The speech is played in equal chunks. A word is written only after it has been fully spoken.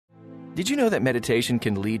Did you know that meditation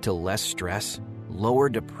can lead to less stress, lower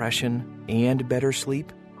depression, and better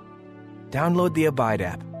sleep? Download the Abide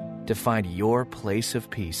app to find your place of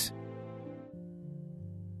peace.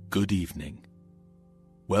 Good evening.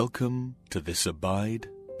 Welcome to this Abide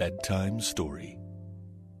Bedtime Story.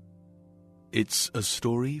 It's a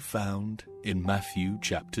story found in Matthew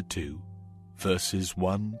chapter 2, verses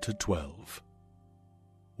 1 to 12.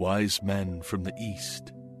 Wise men from the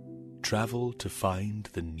east traveled to find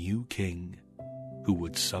the new king who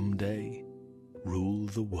would someday rule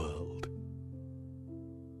the world.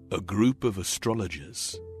 A group of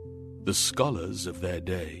astrologers, the scholars of their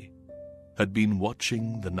day, had been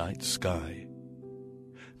watching the night sky.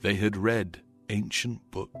 They had read ancient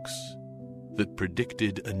books that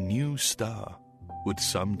predicted a new star would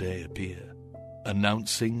someday appear,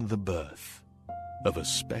 announcing the birth of a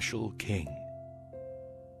special king.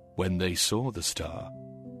 When they saw the star,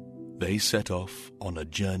 they set off on a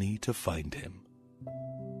journey to find him.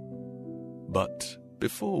 But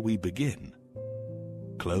before we begin,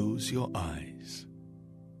 close your eyes.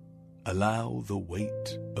 Allow the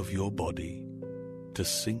weight of your body to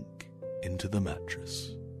sink into the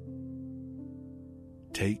mattress.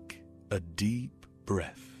 Take a deep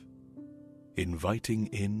breath, inviting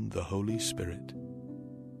in the Holy Spirit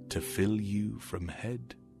to fill you from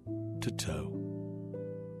head to toe.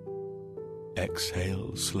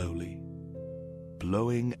 Exhale slowly,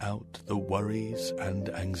 blowing out the worries and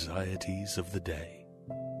anxieties of the day.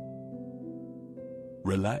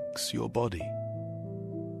 Relax your body.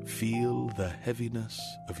 Feel the heaviness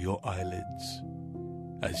of your eyelids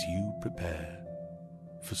as you prepare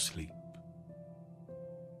for sleep.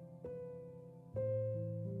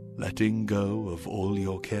 Letting go of all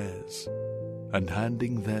your cares and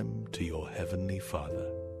handing them to your Heavenly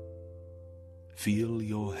Father. Feel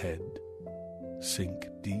your head sink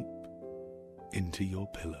deep into your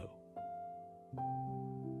pillow.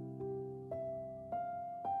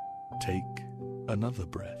 Take another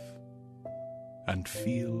breath and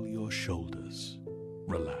feel your shoulders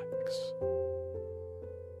relax.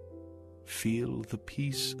 Feel the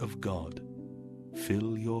peace of God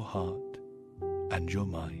fill your heart and your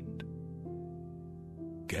mind.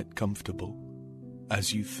 Get comfortable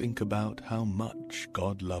as you think about how much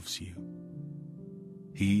God loves you.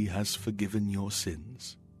 He has forgiven your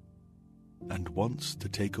sins and wants to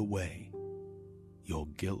take away your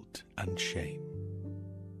guilt and shame.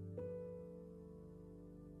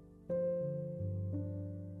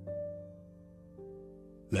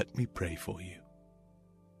 Let me pray for you.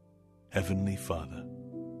 Heavenly Father,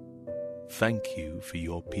 thank you for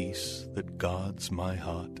your peace that guards my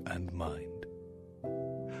heart and mind.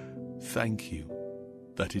 Thank you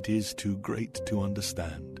that it is too great to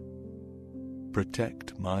understand.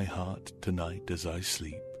 Protect my heart tonight as I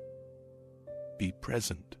sleep. Be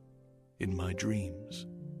present in my dreams.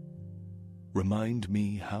 Remind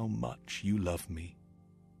me how much you love me.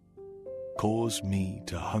 Cause me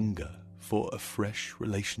to hunger for a fresh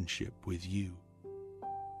relationship with you.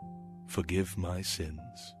 Forgive my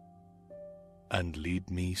sins and lead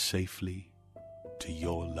me safely to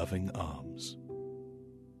your loving arms.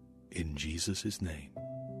 In Jesus' name,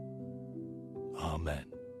 Amen.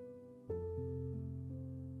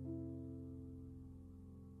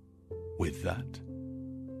 With that,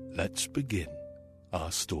 let's begin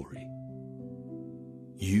our story.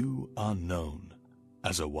 You are known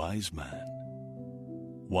as a wise man,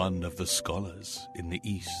 one of the scholars in the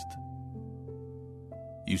East.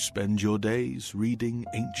 You spend your days reading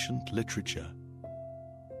ancient literature.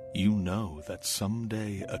 You know that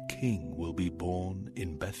someday a king will be born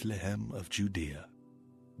in Bethlehem of Judea,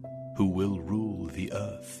 who will rule the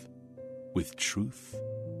earth with truth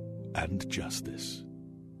and justice.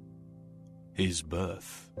 His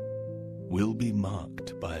birth will be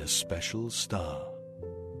marked by a special star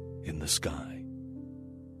in the sky.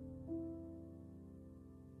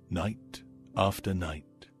 Night after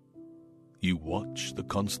night, you watch the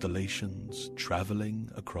constellations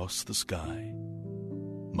traveling across the sky,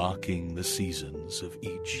 marking the seasons of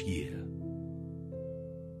each year.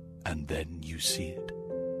 And then you see it.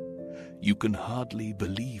 You can hardly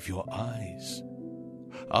believe your eyes.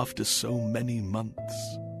 After so many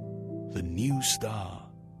months, the new star,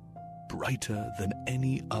 brighter than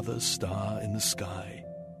any other star in the sky,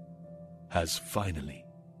 has finally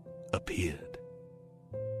appeared.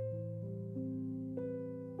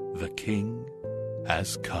 The king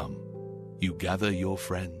has come. You gather your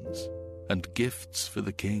friends and gifts for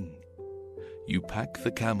the king. You pack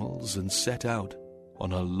the camels and set out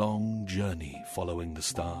on a long journey following the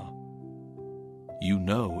star. You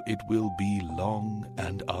know it will be long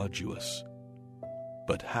and arduous,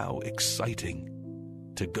 but how exciting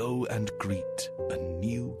to go and greet a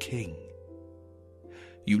new king.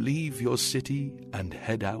 You leave your city and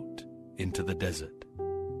head out into the desert.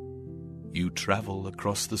 You travel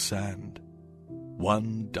across the sand,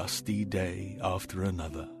 one dusty day after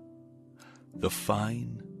another. The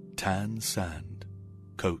fine, tan sand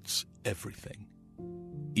coats everything,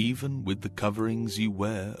 even with the coverings you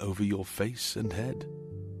wear over your face and head.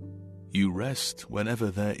 You rest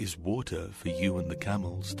whenever there is water for you and the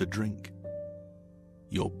camels to drink.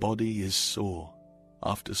 Your body is sore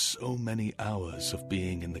after so many hours of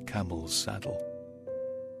being in the camel's saddle.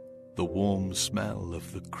 The warm smell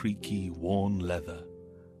of the creaky, worn leather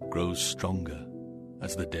grows stronger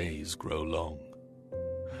as the days grow long.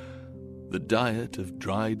 The diet of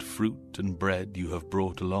dried fruit and bread you have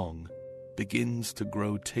brought along begins to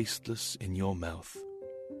grow tasteless in your mouth.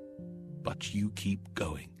 But you keep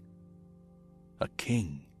going. A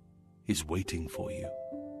king is waiting for you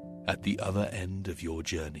at the other end of your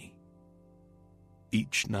journey.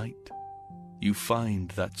 Each night, you find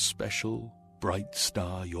that special, bright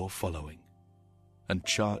star you're following and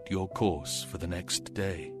chart your course for the next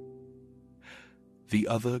day. The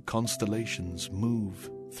other constellations move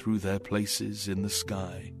through their places in the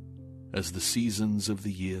sky as the seasons of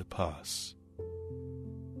the year pass.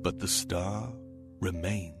 But the star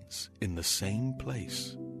remains in the same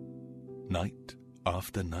place, night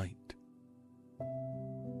after night.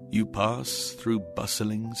 You pass through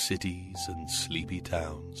bustling cities and sleepy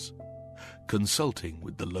towns, consulting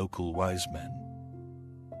with the local wise men.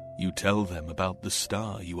 You tell them about the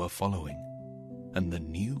star you are following and the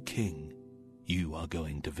new king you are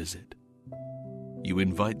going to visit. You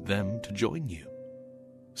invite them to join you.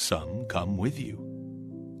 Some come with you,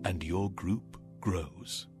 and your group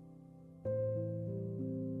grows.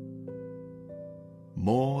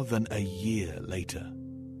 More than a year later,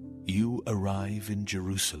 you arrive in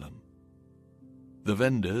Jerusalem. The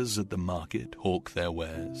vendors at the market hawk their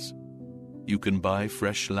wares. You can buy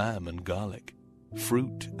fresh lamb and garlic,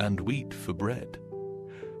 fruit and wheat for bread.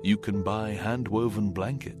 You can buy hand-woven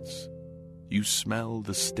blankets. You smell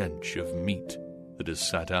the stench of meat that has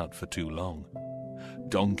sat out for too long.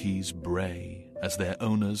 Donkeys bray as their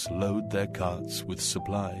owners load their carts with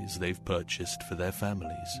supplies they've purchased for their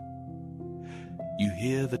families. You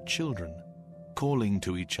hear the children calling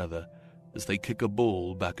to each other as they kick a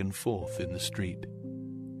ball back and forth in the street.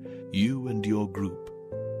 You and your group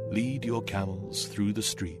lead your camels through the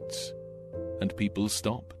streets, and people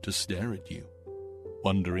stop to stare at you,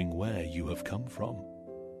 wondering where you have come from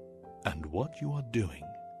and what you are doing.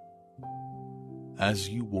 As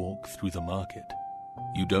you walk through the market,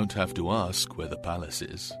 you don't have to ask where the palace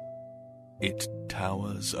is. It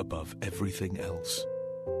towers above everything else.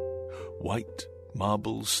 White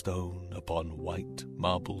marble stone upon white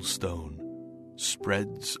marble stone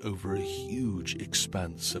spreads over a huge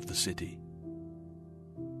expanse of the city.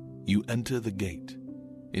 You enter the gate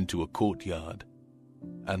into a courtyard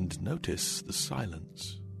and notice the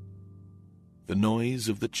silence. The noise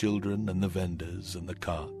of the children and the vendors and the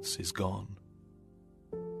carts is gone.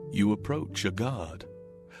 You approach a guard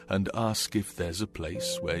and ask if there's a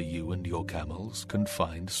place where you and your camels can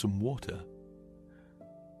find some water.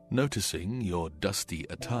 Noticing your dusty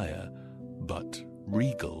attire, but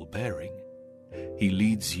regal bearing, he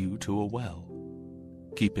leads you to a well,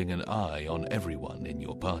 keeping an eye on everyone in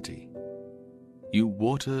your party. You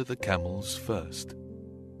water the camels first,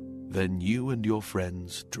 then you and your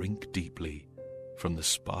friends drink deeply from the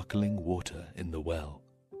sparkling water in the well.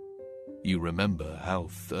 You remember how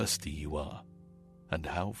thirsty you are and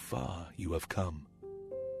how far you have come.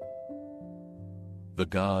 The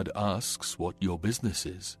guard asks what your business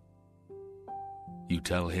is. You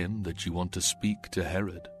tell him that you want to speak to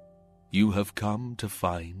Herod. You have come to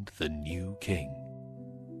find the new king.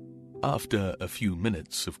 After a few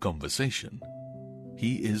minutes of conversation,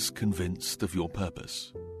 he is convinced of your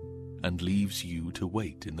purpose and leaves you to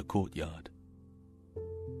wait in the courtyard.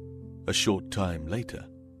 A short time later,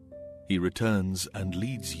 he returns and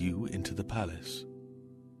leads you into the palace.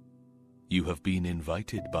 You have been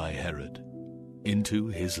invited by Herod into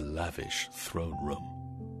his lavish throne room.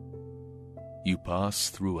 You pass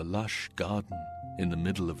through a lush garden in the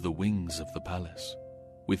middle of the wings of the palace,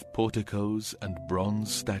 with porticos and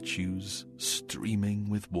bronze statues streaming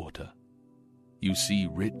with water. You see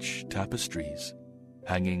rich tapestries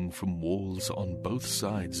hanging from walls on both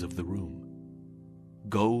sides of the room.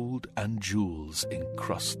 Gold and jewels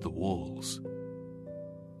encrust the walls.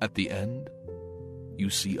 At the end, you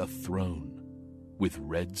see a throne with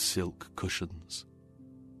red silk cushions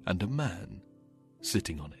and a man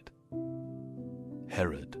sitting on it.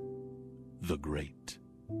 Herod the Great.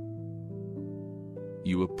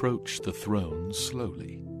 You approach the throne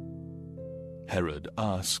slowly. Herod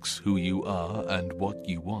asks who you are and what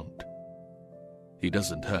you want. He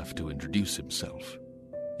doesn't have to introduce himself.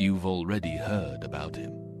 You've already heard about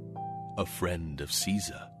him. A friend of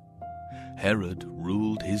Caesar. Herod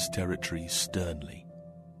ruled his territory sternly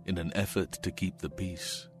in an effort to keep the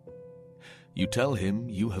peace. You tell him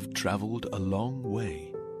you have traveled a long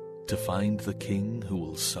way to find the king who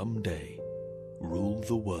will someday rule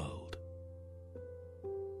the world.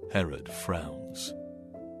 Herod frowns.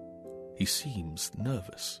 He seems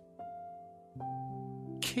nervous.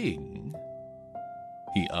 King?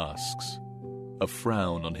 He asks, a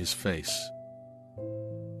frown on his face.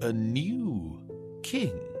 A new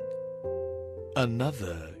king?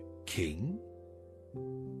 Another king?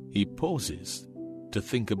 He pauses to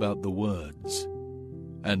think about the words,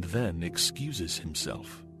 and then excuses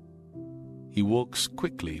himself. He walks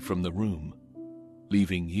quickly from the room,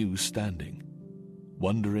 leaving you standing,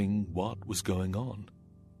 wondering what was going on.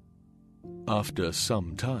 After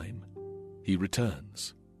some time, he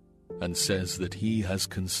returns and says that he has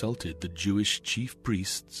consulted the Jewish chief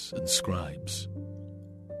priests and scribes.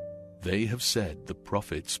 They have said the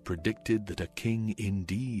prophets predicted that a king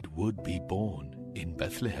indeed would be born in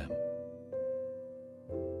Bethlehem.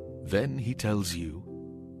 Then he tells you,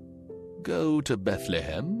 "Go to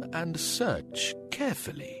Bethlehem and search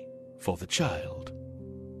carefully for the child.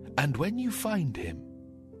 And when you find him,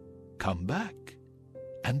 come back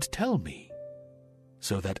and tell me,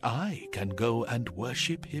 so that I can go and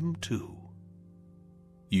worship him too."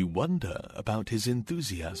 You wonder about his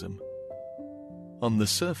enthusiasm. On the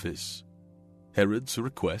surface, Herod's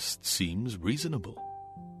request seems reasonable.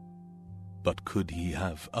 But could he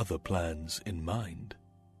have other plans in mind?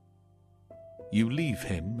 You leave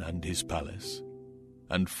him and his palace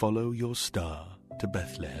and follow your star to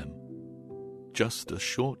Bethlehem, just a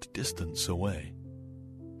short distance away,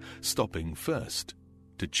 stopping first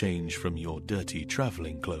to change from your dirty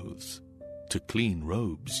traveling clothes to clean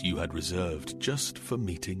robes you had reserved just for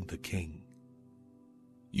meeting the king.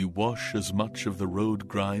 You wash as much of the road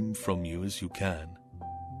grime from you as you can.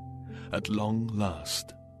 At long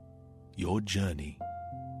last, your journey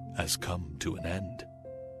has come to an end.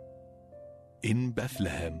 In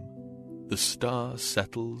Bethlehem, the star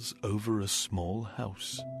settles over a small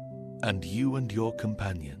house, and you and your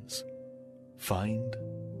companions find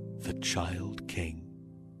the child king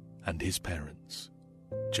and his parents,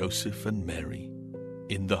 Joseph and Mary,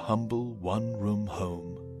 in the humble one-room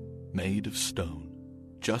home made of stone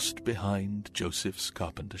just behind Joseph's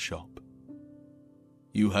carpenter shop.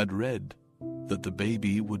 You had read that the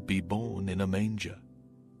baby would be born in a manger,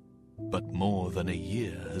 but more than a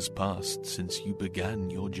year has passed since you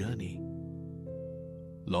began your journey.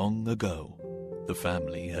 Long ago, the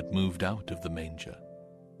family had moved out of the manger.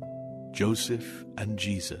 Joseph and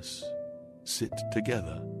Jesus sit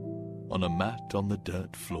together on a mat on the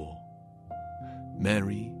dirt floor.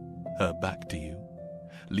 Mary, her back to you,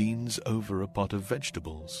 leans over a pot of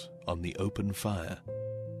vegetables on the open fire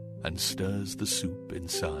and stirs the soup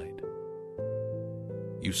inside.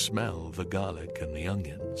 You smell the garlic and the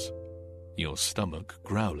onions, your stomach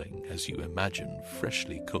growling as you imagine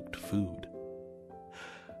freshly cooked food.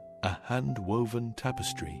 A hand-woven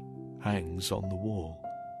tapestry hangs on the wall.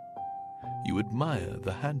 You admire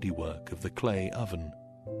the handiwork of the clay oven.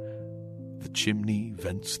 The chimney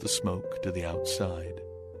vents the smoke to the outside.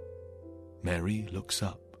 Mary looks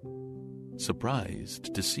up,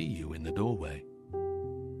 surprised to see you in the doorway,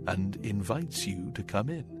 and invites you to come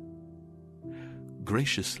in.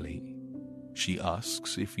 Graciously, she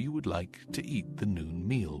asks if you would like to eat the noon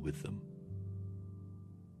meal with them.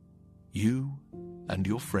 You and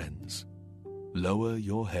your friends lower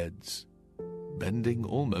your heads, bending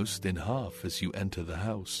almost in half as you enter the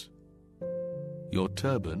house. Your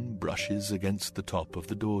turban brushes against the top of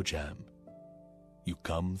the door jamb. You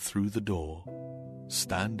come through the door,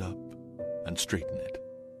 stand up, and straighten it.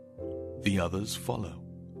 The others follow,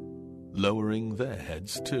 lowering their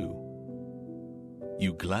heads too.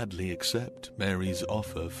 You gladly accept Mary's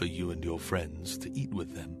offer for you and your friends to eat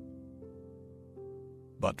with them.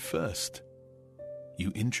 But first,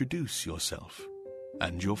 you introduce yourself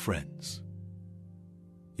and your friends.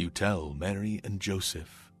 You tell Mary and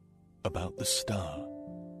Joseph about the star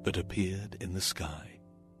that appeared in the sky.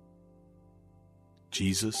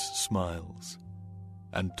 Jesus smiles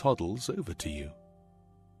and toddles over to you,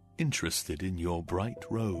 interested in your bright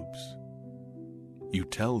robes. You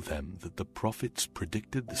tell them that the prophets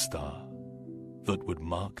predicted the star that would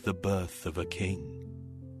mark the birth of a king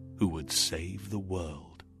who would save the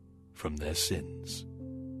world from their sins.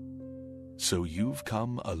 So you've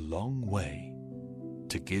come a long way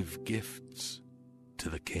to give gifts to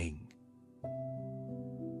the king.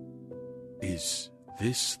 "Is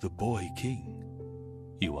this the boy king?"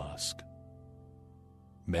 you ask.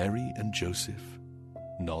 Mary and Joseph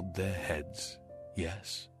nod their heads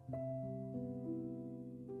yes.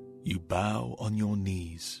 You bow on your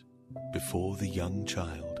knees before the young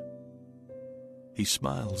child. He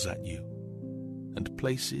smiles at you and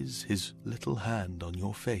places his little hand on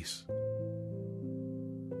your face.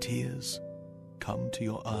 Tears come to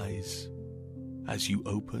your eyes as you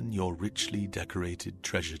open your richly decorated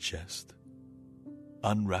treasure chest,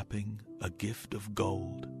 unwrapping a gift of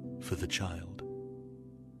gold for the child.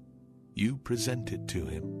 You present it to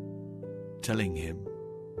him, telling him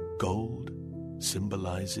gold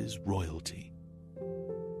symbolizes royalty,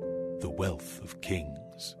 the wealth of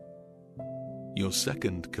kings. Your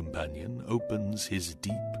second companion opens his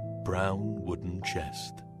deep brown wooden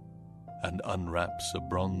chest and unwraps a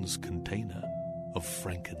bronze container of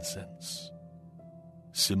frankincense,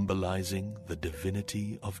 symbolizing the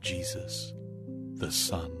divinity of Jesus, the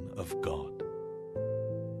Son of God.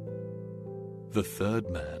 The third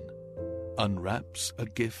man unwraps a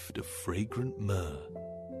gift of fragrant myrrh.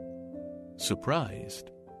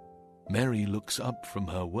 Surprised, Mary looks up from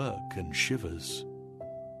her work and shivers.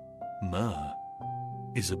 Myrrh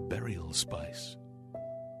is a burial spice,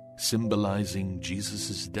 symbolizing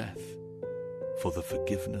Jesus' death for the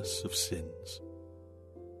forgiveness of sins.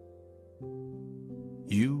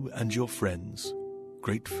 You and your friends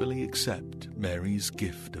gratefully accept Mary's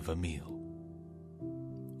gift of a meal.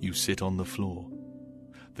 You sit on the floor,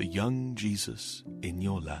 the young Jesus in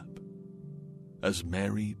your lap, as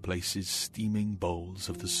Mary places steaming bowls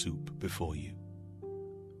of the soup before you.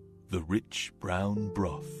 The rich brown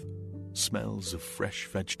broth smells of fresh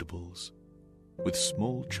vegetables, with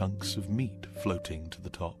small chunks of meat floating to the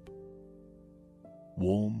top.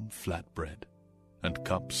 Warm flatbread and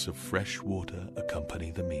cups of fresh water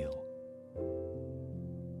accompany the meal.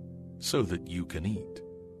 So that you can eat,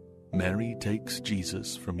 Mary takes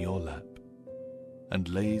Jesus from your lap and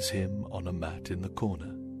lays him on a mat in the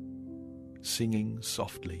corner, singing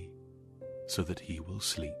softly so that he will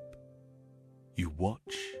sleep. You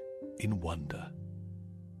watch in wonder.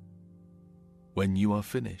 When you are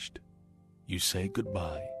finished, you say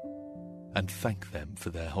goodbye and thank them for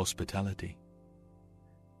their hospitality.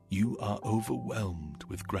 You are overwhelmed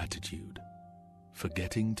with gratitude for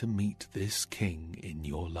getting to meet this king in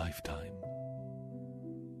your lifetime.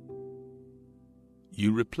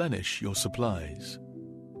 You replenish your supplies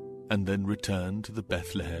and then return to the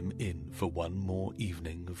Bethlehem Inn for one more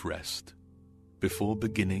evening of rest before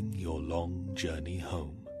beginning your long journey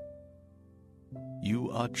home.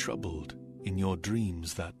 You are troubled in your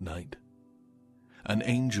dreams that night, an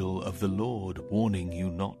angel of the Lord warning you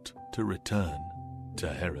not to return to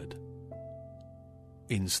Herod.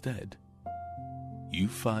 Instead, you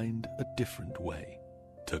find a different way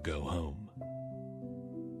to go home.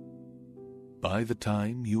 By the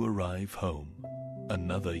time you arrive home,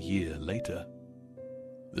 another year later,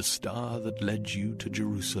 the star that led you to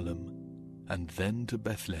Jerusalem and then to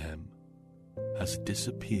Bethlehem has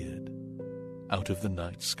disappeared out of the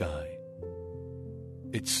night sky.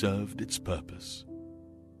 It served its purpose.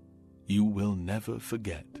 You will never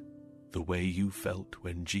forget the way you felt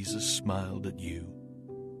when Jesus smiled at you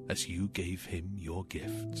as you gave him your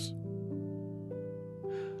gifts.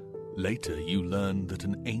 Later you learned that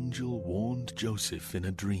an angel warned Joseph in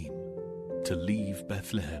a dream to leave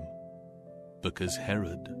Bethlehem because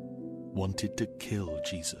Herod wanted to kill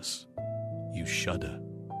Jesus. You shudder,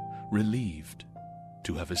 relieved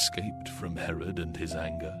to have escaped from Herod and his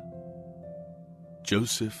anger.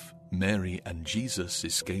 Joseph, Mary, and Jesus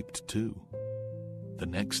escaped too. The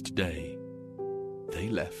next day, they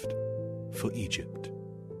left for Egypt.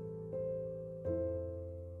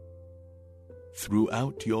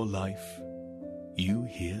 Throughout your life, you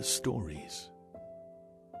hear stories.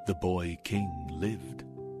 The boy king lived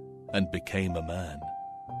and became a man.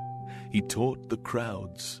 He taught the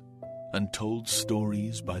crowds and told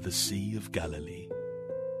stories by the Sea of Galilee.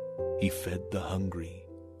 He fed the hungry,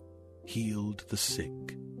 healed the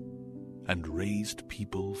sick, and raised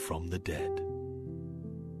people from the dead.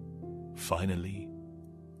 Finally,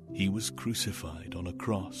 he was crucified on a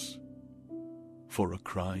cross for a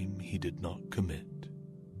crime he did not commit.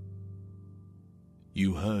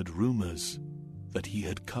 You heard rumors that he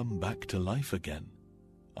had come back to life again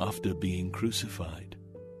after being crucified.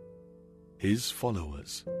 His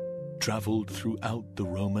followers traveled throughout the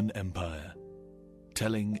Roman Empire,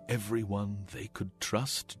 telling everyone they could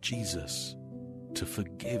trust Jesus to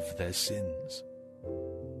forgive their sins.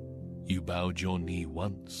 You bowed your knee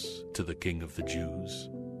once to the King of the Jews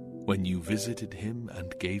when you visited him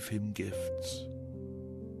and gave him gifts.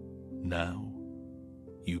 Now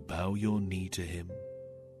you bow your knee to him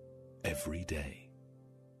every day.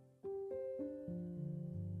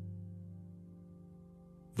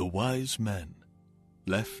 The wise men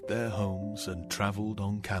left their homes and traveled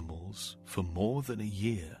on camels for more than a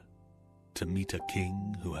year to meet a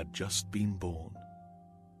king who had just been born.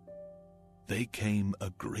 They came a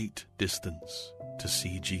great distance to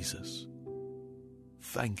see Jesus.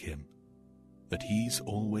 Thank him that he's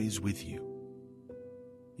always with you.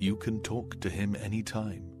 You can talk to him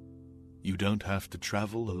anytime. You don't have to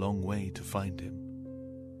travel a long way to find him.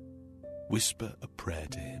 Whisper a prayer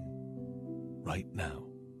to him right now.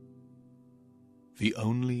 The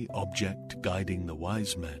only object guiding the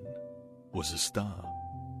wise men was a star.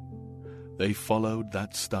 They followed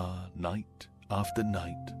that star night after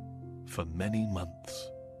night for many months.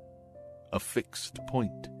 A fixed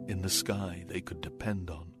point in the sky they could depend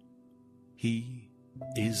on. He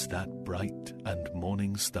is that bright and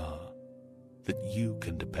morning star that you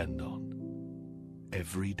can depend on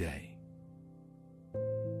every day.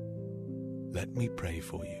 Let me pray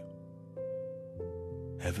for you.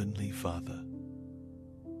 Heavenly Father,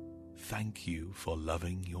 thank you for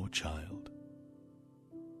loving your child.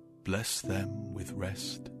 Bless them with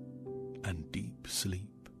rest and deep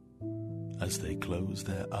sleep as they close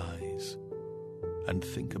their eyes and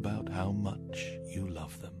think about how much you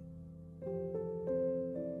love them.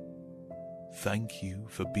 Thank you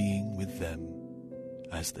for being with them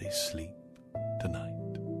as they sleep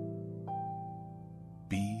tonight.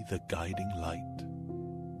 Be the guiding light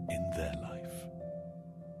in their life.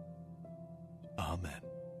 Amen.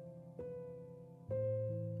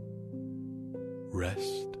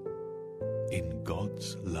 Rest in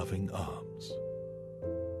God's loving arms.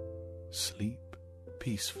 Sleep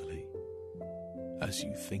peacefully as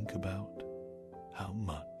you think about how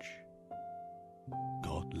much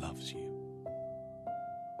God loves you.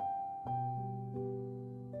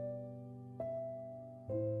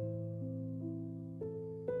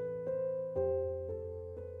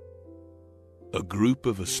 A group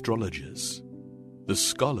of astrologers, the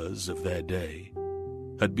scholars of their day,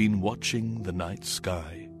 had been watching the night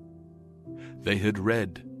sky. They had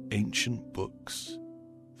read ancient books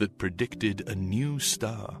that predicted a new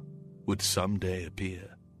star would someday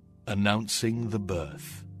appear, announcing the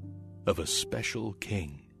birth of a special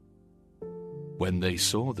king. When they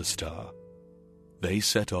saw the star, they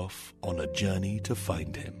set off on a journey to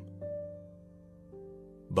find him.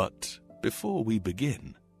 But before we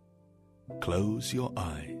begin, close your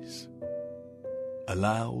eyes.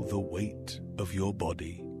 Allow the weight of your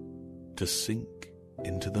body to sink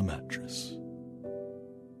into the mattress.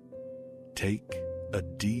 Take a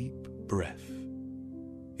deep breath,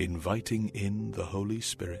 inviting in the Holy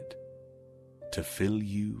Spirit to fill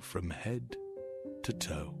you from head to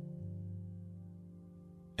toe.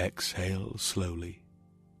 Exhale slowly,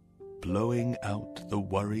 blowing out the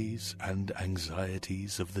worries and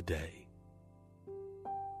anxieties of the day.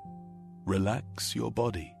 Relax your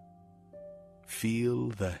body. Feel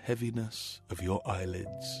the heaviness of your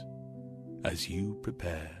eyelids as you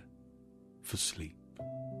prepare for sleep.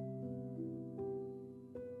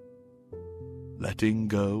 Letting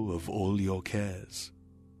go of all your cares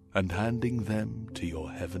and handing them to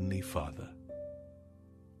your Heavenly Father.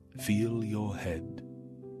 Feel your head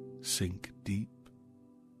sink deep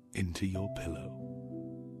into your pillow.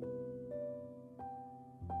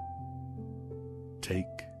 Take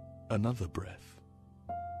another breath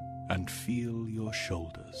and feel your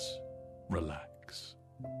shoulders relax.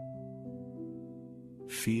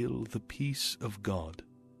 Feel the peace of God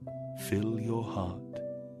fill your heart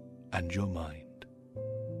and your mind.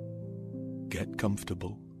 Get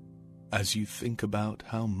comfortable as you think about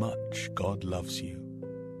how much God loves you.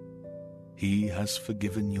 He has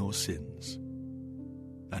forgiven your sins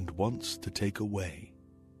and wants to take away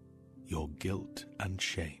your guilt and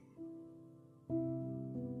shame.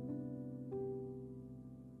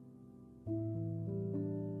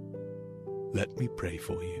 Let me pray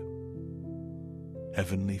for you.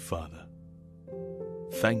 Heavenly Father,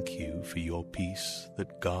 thank you for your peace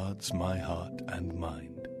that guards my heart and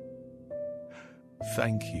mind.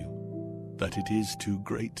 Thank you that it is too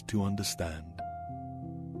great to understand.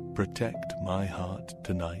 Protect my heart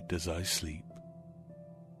tonight as I sleep.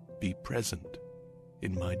 Be present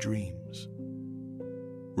in my dreams.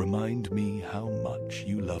 Remind me how much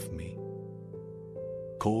you love me.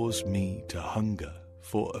 Cause me to hunger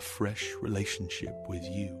for a fresh relationship with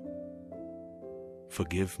you.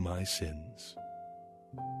 Forgive my sins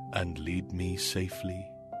and lead me safely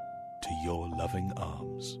to your loving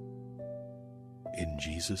arms. In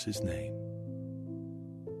Jesus' name,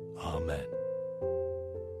 Amen.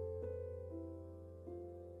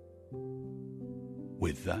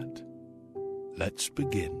 With that, let's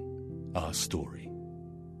begin our story.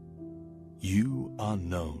 You are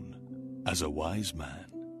known as a wise man,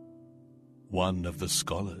 one of the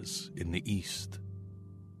scholars in the East.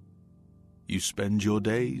 You spend your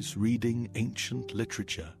days reading ancient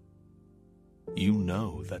literature. You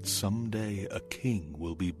know that someday a king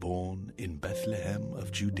will be born in Bethlehem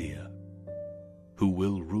of Judea, who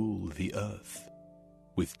will rule the earth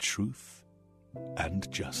with truth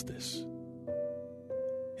and justice.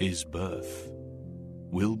 His birth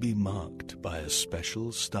will be marked by a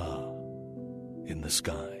special star in the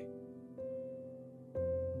sky.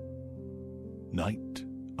 Night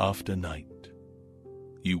after night,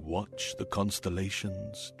 you watch the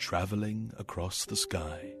constellations traveling across the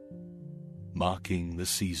sky, marking the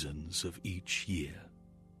seasons of each year.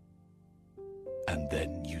 And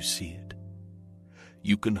then you see it.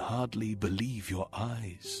 You can hardly believe your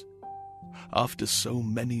eyes. After so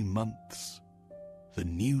many months, the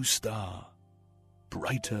new star,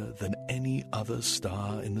 brighter than any other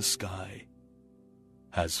star in the sky,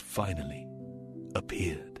 has finally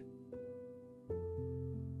appeared.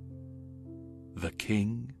 The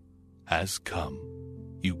king has come.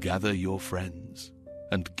 You gather your friends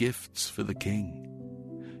and gifts for the king.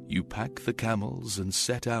 You pack the camels and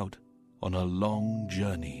set out on a long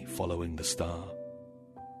journey following the star.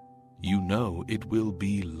 You know it will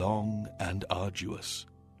be long and arduous,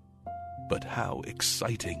 but how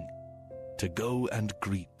exciting to go and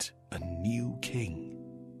greet a new king.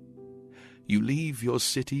 You leave your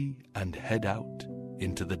city and head out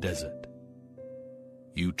into the desert.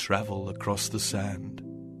 You travel across the sand,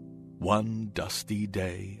 one dusty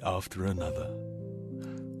day after another.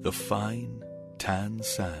 The fine, tan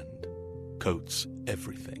sand coats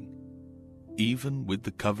everything, even with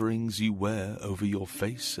the coverings you wear over your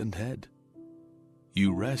face and head.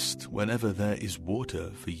 You rest whenever there is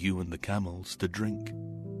water for you and the camels to drink.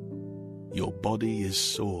 Your body is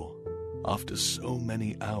sore after so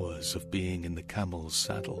many hours of being in the camel's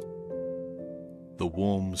saddle. The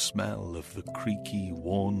warm smell of the creaky,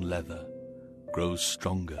 worn leather grows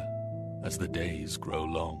stronger as the days grow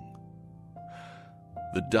long.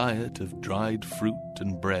 The diet of dried fruit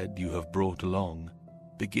and bread you have brought along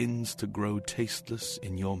begins to grow tasteless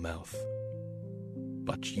in your mouth.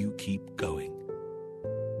 But you keep going.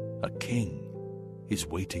 A king is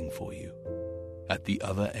waiting for you at the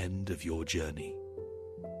other end of your journey.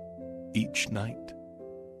 Each night,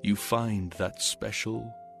 you find that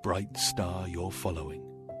special, bright star you're following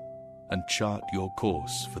and chart your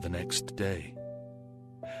course for the next day.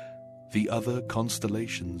 The other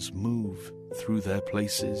constellations move through their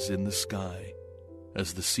places in the sky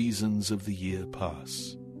as the seasons of the year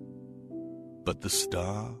pass. But the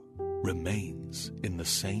star remains in the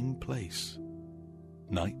same place,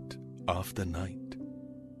 night after night.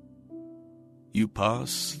 You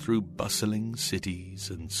pass through bustling cities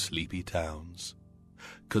and sleepy towns,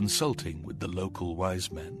 consulting with the local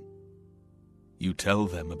wise men. You tell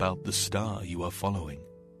them about the star you are following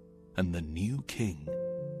and the new king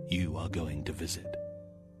you are going to visit.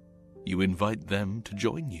 You invite them to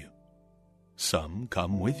join you. Some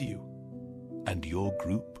come with you, and your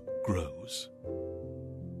group grows.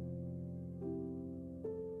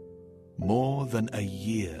 More than a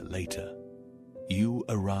year later, you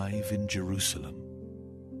arrive in Jerusalem.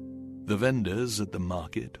 The vendors at the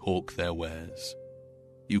market hawk their wares.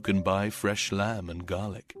 You can buy fresh lamb and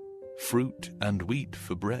garlic, fruit and wheat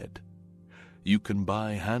for bread. You can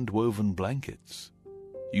buy hand-woven blankets.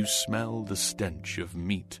 You smell the stench of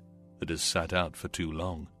meat that has sat out for too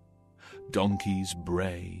long. Donkeys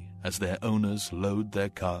bray as their owners load their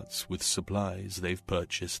carts with supplies they've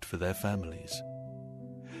purchased for their families.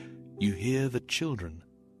 You hear the children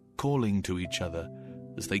calling to each other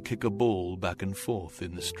as they kick a ball back and forth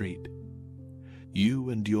in the street.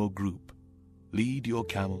 You and your group lead your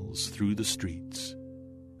camels through the streets,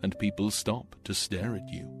 and people stop to stare at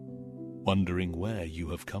you, wondering where you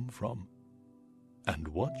have come from and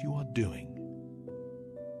what you are doing.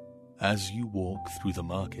 As you walk through the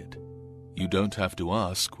market, you don't have to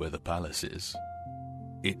ask where the palace is.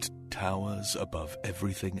 It towers above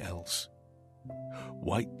everything else.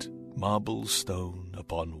 White marble stone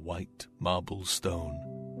upon white marble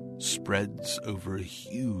stone spreads over a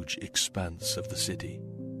huge expanse of the city.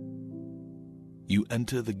 You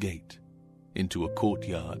enter the gate into a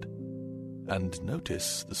courtyard and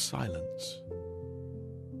notice the silence.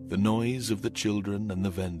 The noise of the children and the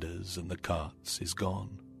vendors and the carts is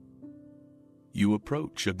gone. You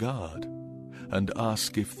approach a guard and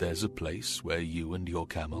ask if there's a place where you and your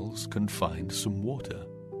camels can find some water.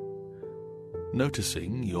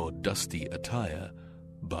 Noticing your dusty attire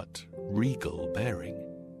but regal bearing,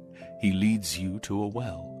 he leads you to a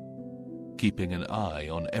well, keeping an eye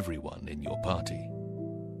on everyone in your party.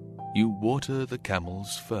 You water the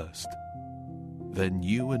camels first. Then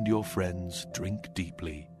you and your friends drink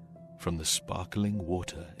deeply from the sparkling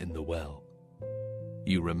water in the well.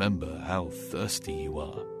 You remember how thirsty you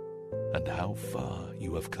are and how far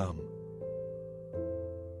you have come.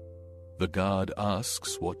 The guard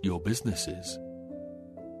asks what your business is.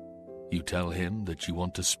 You tell him that you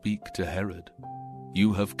want to speak to Herod.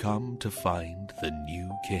 You have come to find the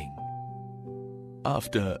new king.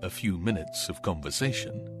 After a few minutes of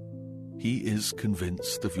conversation, he is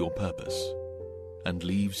convinced of your purpose and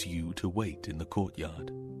leaves you to wait in the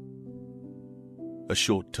courtyard. A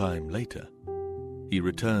short time later, he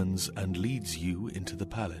returns and leads you into the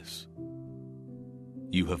palace.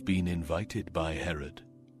 You have been invited by Herod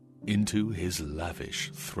into his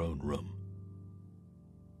lavish throne room.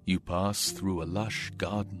 You pass through a lush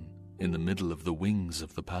garden in the middle of the wings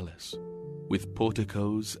of the palace, with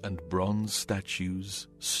porticos and bronze statues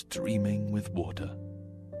streaming with water.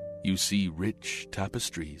 You see rich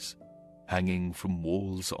tapestries hanging from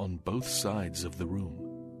walls on both sides of the room.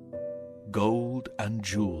 Gold and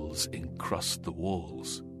jewels encrust the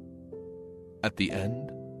walls. At the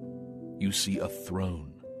end, you see a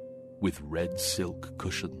throne with red silk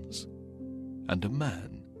cushions and a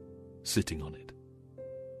man sitting on it.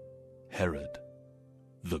 Herod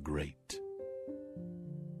the Great.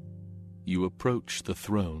 You approach the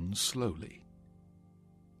throne slowly.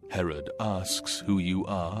 Herod asks who you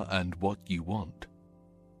are and what you want.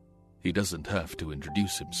 He doesn't have to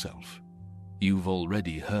introduce himself. You've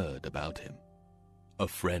already heard about him. A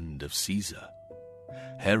friend of Caesar,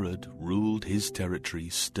 Herod ruled his territory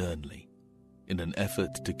sternly in an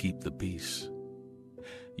effort to keep the peace.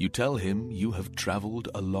 You tell him you have traveled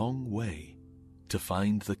a long way to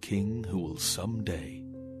find the king who will someday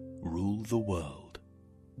rule the world.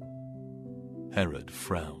 Herod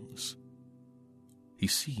frowns. He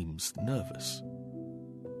seems nervous.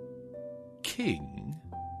 King?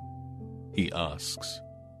 He asks,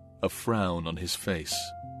 a frown on his face.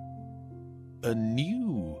 A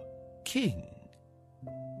new king?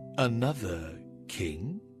 Another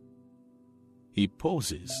king? He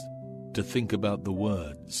pauses to think about the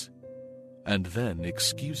words and then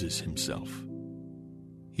excuses himself.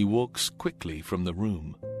 He walks quickly from the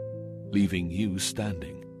room, leaving you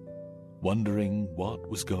standing, wondering what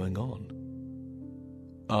was going on.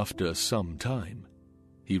 After some time,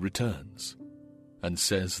 he returns and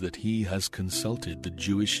says that he has consulted the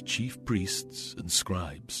Jewish chief priests and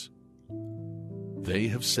scribes. They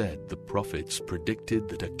have said the prophets predicted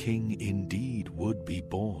that a king indeed would be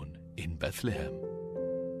born in Bethlehem.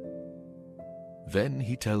 Then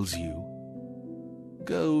he tells you,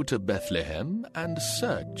 go to Bethlehem and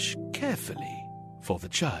search carefully for the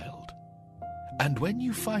child. And when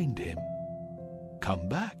you find him, come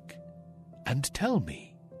back and tell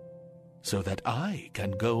me, so that I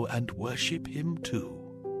can go and worship him too.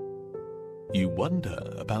 You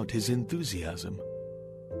wonder about his enthusiasm.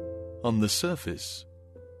 On the surface,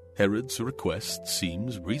 Herod's request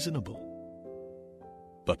seems reasonable.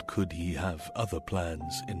 But could he have other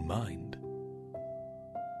plans in mind?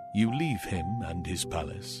 You leave him and his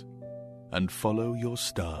palace and follow your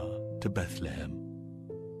star to Bethlehem,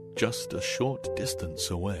 just a short distance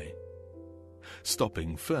away,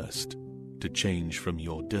 stopping first to change from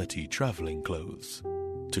your dirty traveling clothes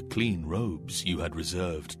to clean robes you had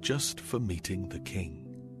reserved just for meeting the king.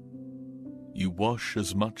 You wash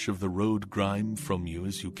as much of the road grime from you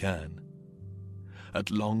as you can.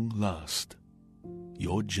 At long last,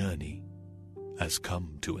 your journey has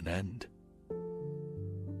come to an end.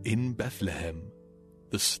 In Bethlehem,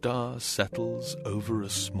 the star settles over a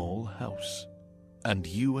small house, and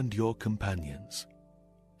you and your companions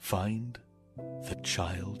find the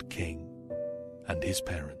child king and his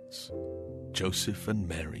parents, Joseph and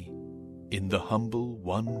Mary, in the humble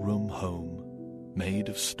one-room home made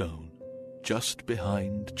of stone just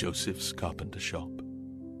behind Joseph's carpenter shop.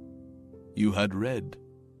 You had read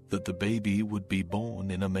that the baby would be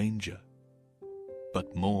born in a manger,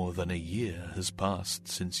 but more than a year has passed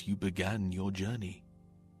since you began your journey.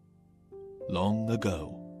 Long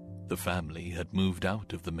ago, the family had moved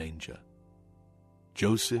out of the manger.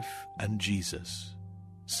 Joseph and Jesus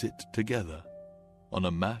sit together on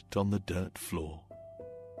a mat on the dirt floor.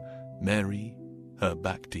 Mary, her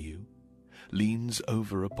back to you, leans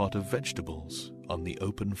over a pot of vegetables on the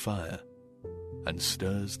open fire and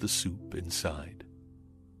stirs the soup inside.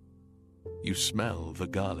 You smell the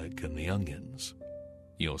garlic and the onions,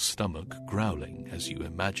 your stomach growling as you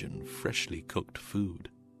imagine freshly cooked food.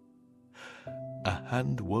 A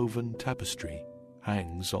hand-woven tapestry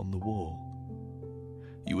hangs on the wall.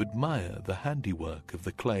 You admire the handiwork of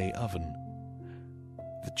the clay oven.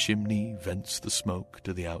 The chimney vents the smoke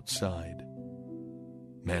to the outside.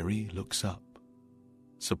 Mary looks up,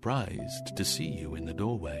 surprised to see you in the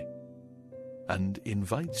doorway, and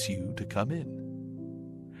invites you to come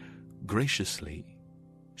in. Graciously,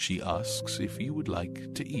 she asks if you would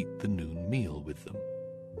like to eat the noon meal with them.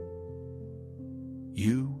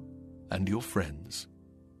 You and your friends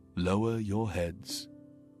lower your heads,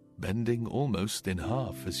 bending almost in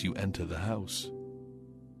half as you enter the house.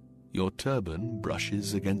 Your turban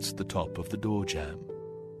brushes against the top of the door jamb.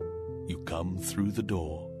 You come through the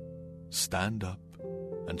door, stand up,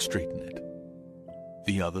 and straighten it.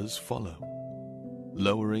 The others follow,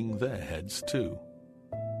 lowering their heads too.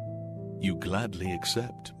 You gladly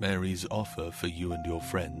accept Mary's offer for you and your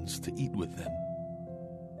friends to eat with them.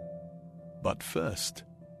 But first,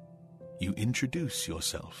 you introduce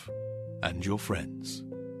yourself and your friends.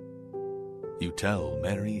 You tell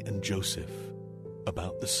Mary and Joseph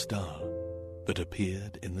about the star that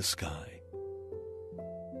appeared in the sky.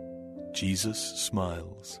 Jesus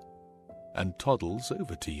smiles and toddles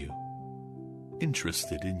over to you,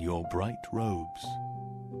 interested in your bright robes.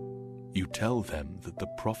 You tell them that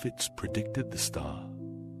the prophets predicted the star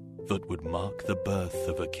that would mark the birth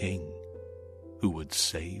of a king who would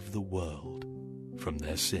save the world from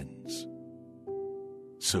their sins.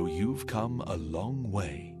 So you've come a long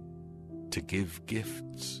way to give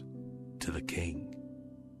gifts to the king.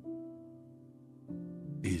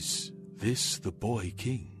 Is this the boy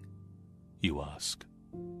king? You ask.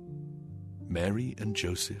 Mary and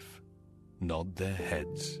Joseph nod their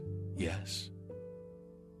heads, yes.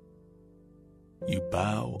 You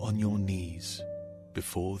bow on your knees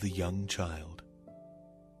before the young child.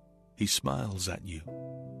 He smiles at you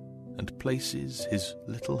and places his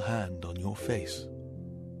little hand on your face.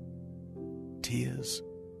 Tears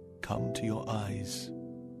come to your eyes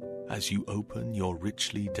as you open your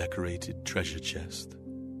richly decorated treasure chest,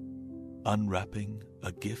 unwrapping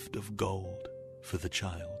a gift of gold for the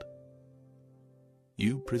child.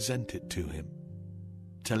 You present it to him,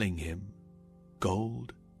 telling him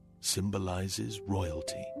gold symbolizes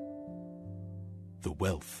royalty, the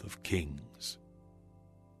wealth of kings.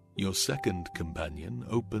 Your second companion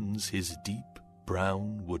opens his deep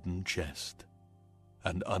brown wooden chest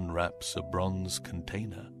and unwraps a bronze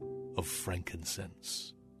container of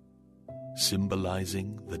frankincense,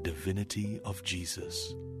 symbolizing the divinity of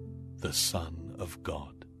Jesus, the Son of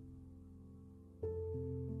God.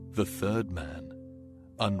 The third man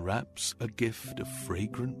unwraps a gift of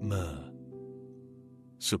fragrant myrrh.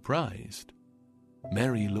 Surprised,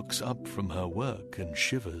 Mary looks up from her work and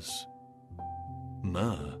shivers.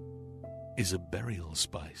 Myrrh is a burial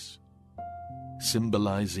spice,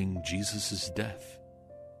 symbolizing Jesus' death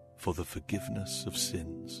for the forgiveness of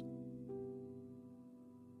sins.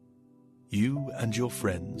 You and your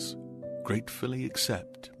friends gratefully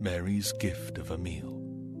accept Mary's gift of a meal.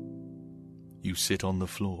 You sit on the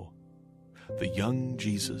floor, the young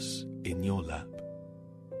Jesus in your lap,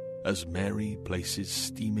 as Mary places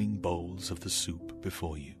steaming bowls of the soup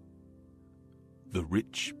before you. The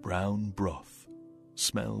rich brown broth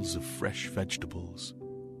smells of fresh vegetables,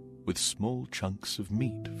 with small chunks of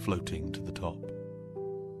meat floating to the top.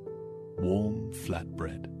 Warm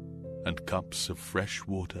flatbread and cups of fresh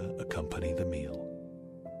water accompany the meal.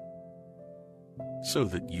 So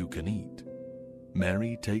that you can eat,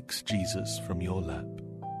 Mary takes Jesus from your lap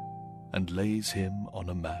and lays him on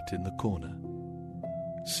a mat in the corner,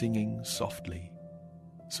 singing softly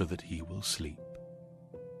so that he will sleep.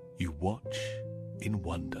 You watch in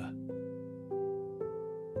wonder.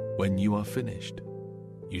 When you are finished,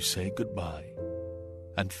 you say goodbye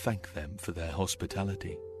and thank them for their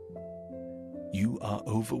hospitality. You are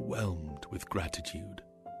overwhelmed with gratitude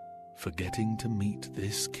for getting to meet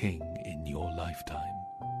this king in your lifetime.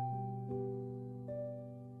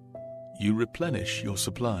 You replenish your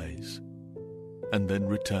supplies and then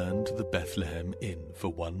return to the Bethlehem Inn for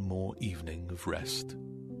one more evening of rest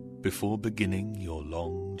before beginning your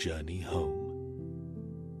long journey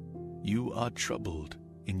home. You are troubled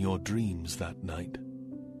in your dreams that night,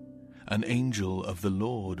 an angel of the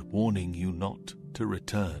Lord warning you not to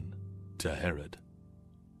return to Herod.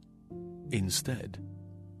 Instead,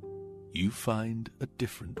 you find a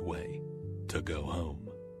different way to go home.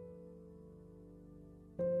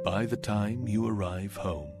 By the time you arrive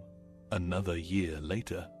home, another year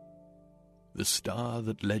later, the star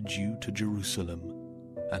that led you to Jerusalem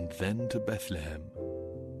and then to Bethlehem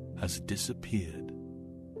has disappeared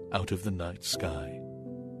out of the night sky.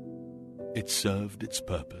 It served its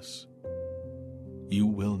purpose. You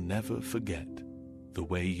will never forget the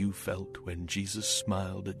way you felt when Jesus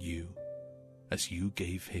smiled at you as you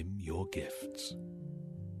gave him your gifts.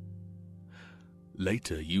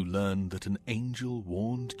 Later you learned that an angel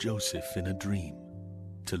warned Joseph in a dream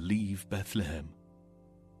to leave Bethlehem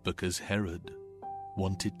because Herod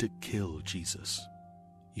wanted to kill Jesus.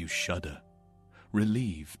 You shudder,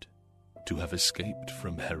 relieved to have escaped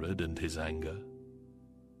from Herod and his anger.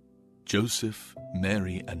 Joseph,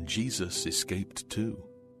 Mary, and Jesus escaped too.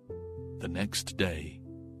 The next day,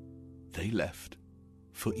 they left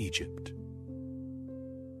for Egypt.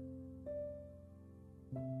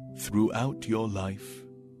 Throughout your life,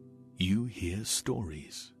 you hear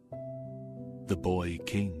stories. The boy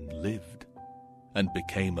king lived and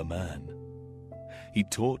became a man. He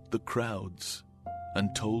taught the crowds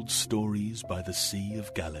and told stories by the Sea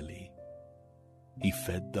of Galilee. He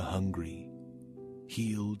fed the hungry,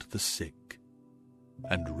 healed the sick,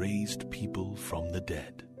 and raised people from the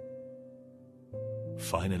dead.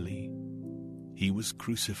 Finally, he was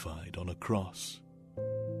crucified on a cross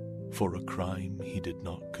for a crime he did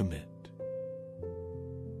not commit.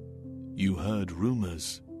 You heard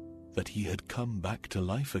rumors that he had come back to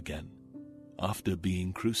life again after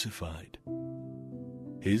being crucified.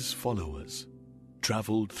 His followers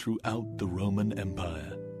traveled throughout the Roman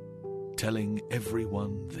Empire, telling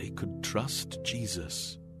everyone they could trust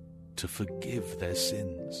Jesus to forgive their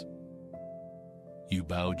sins. You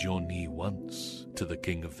bowed your knee once to the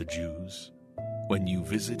King of the Jews when you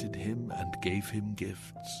visited him and gave him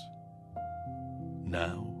gifts.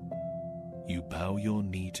 Now you bow your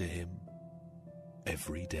knee to him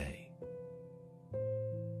every day.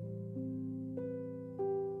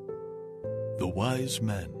 The wise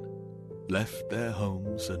men left their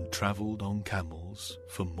homes and traveled on camels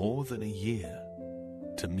for more than a year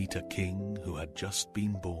to meet a king who had just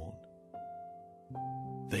been born.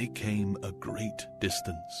 They came a great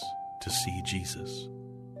distance to see Jesus.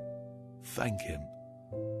 Thank him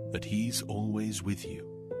that he's always with you.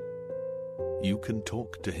 You can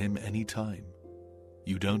talk to him anytime.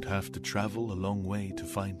 You don't have to travel a long way to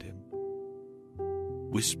find him.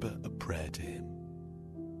 Whisper a prayer to him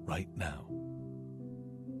right now.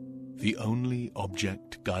 The only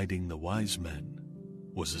object guiding the wise men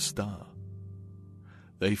was a star.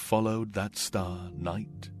 They followed that star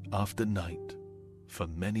night after night for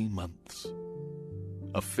many months,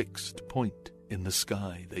 a fixed point in the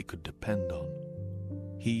sky they could depend on.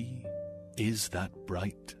 He is that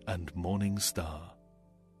bright and morning star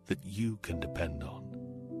that you can depend on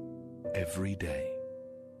every day.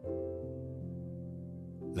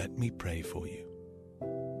 Let me pray for you.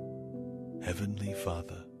 Heavenly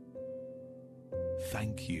Father,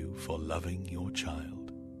 thank you for loving your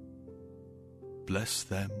child. Bless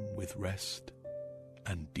them with rest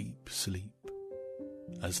and deep sleep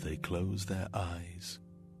as they close their eyes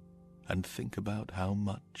and think about how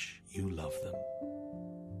much you love them.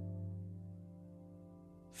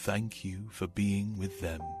 Thank you for being with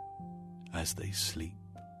them as they sleep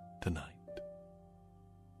tonight.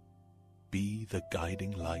 Be the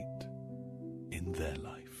guiding light in their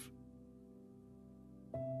life.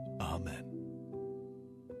 Amen.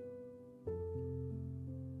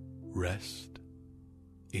 Rest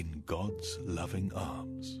in God's loving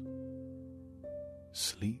arms.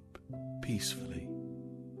 Sleep peacefully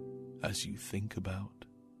as you think about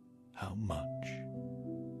how much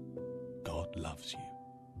God loves you.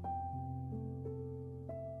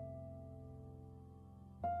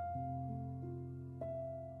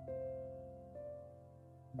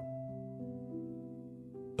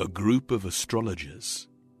 A group of astrologers,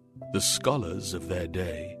 the scholars of their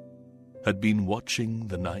day, had been watching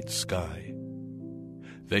the night sky.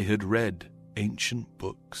 They had read ancient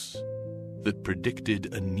books that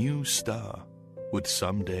predicted a new star would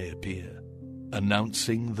someday appear,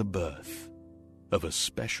 announcing the birth of a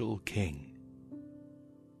special king.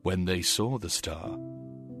 When they saw the star,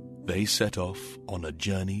 they set off on a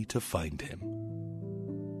journey to find him.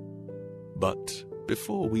 But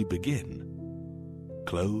before we begin,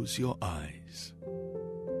 close your eyes.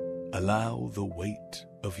 Allow the weight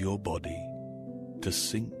of your body to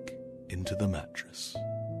sink into the mattress.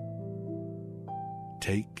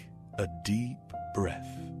 Take a deep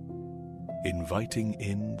breath, inviting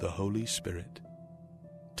in the Holy Spirit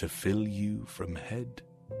to fill you from head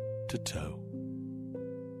to toe.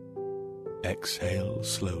 Exhale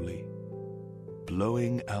slowly,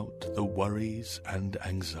 blowing out the worries and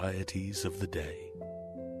anxieties of the day.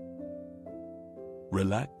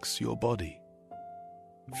 Relax your body.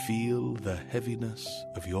 Feel the heaviness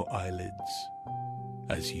of your eyelids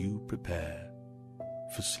as you prepare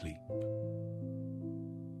for sleep.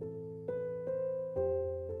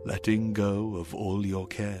 Letting go of all your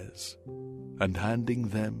cares and handing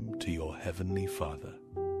them to your Heavenly Father.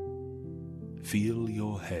 Feel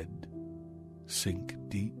your head sink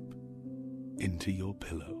deep into your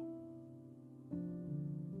pillow.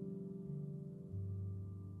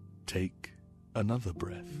 Take another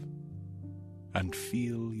breath and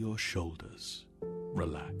feel your shoulders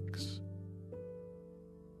relax.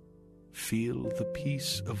 Feel the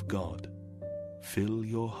peace of God fill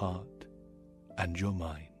your heart and your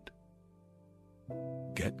mind.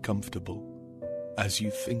 Get comfortable as you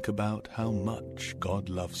think about how much God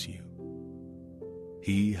loves you.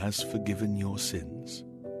 He has forgiven your sins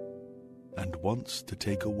and wants to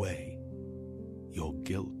take away your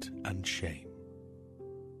guilt and shame.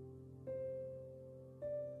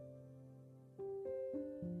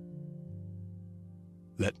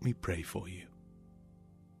 Let me pray for you.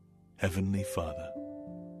 Heavenly Father,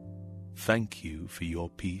 thank you for your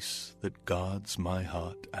peace that guards my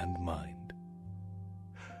heart and mind.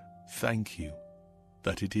 Thank you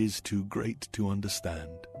that it is too great to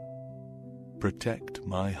understand. Protect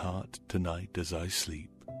my heart tonight as I sleep.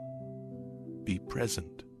 Be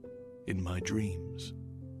present in my dreams.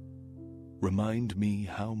 Remind me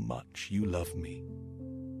how much you love me.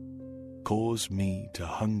 Cause me to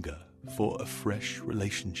hunger for a fresh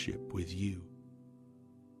relationship with you.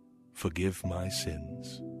 Forgive my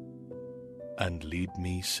sins and lead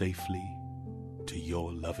me safely to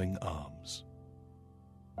your loving arms.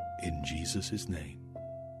 In Jesus' name,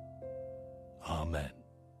 Amen.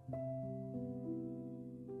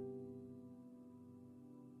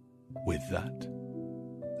 With that,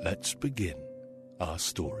 let's begin our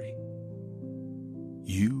story.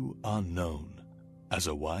 You are known as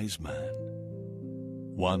a wise man,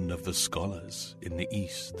 one of the scholars in the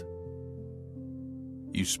East.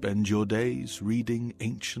 You spend your days reading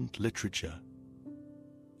ancient literature.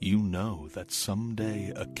 You know that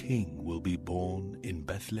someday a king will be born in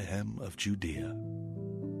Bethlehem of Judea,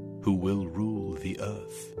 who will rule the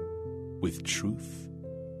earth with truth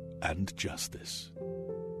and justice.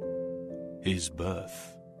 His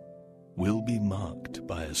birth will be marked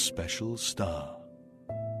by a special star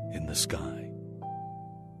in the sky.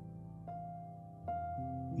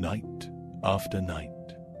 Night after night,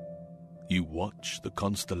 you watch the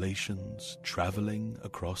constellations traveling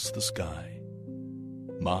across the sky,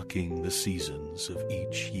 marking the seasons of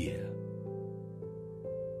each year.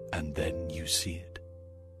 And then you see it.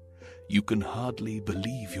 You can hardly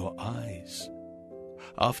believe your eyes.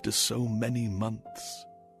 After so many months,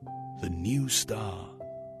 the new star,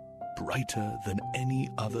 brighter than any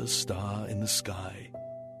other star in the sky,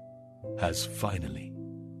 has finally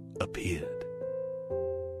appeared.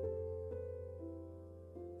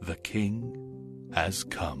 The king has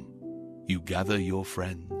come. You gather your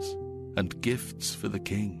friends and gifts for the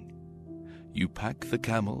king. You pack the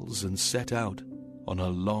camels and set out on a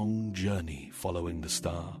long journey following the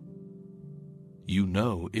star. You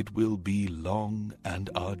know it will be long and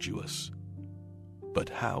arduous, but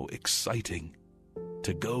how exciting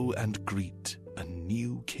to go and greet a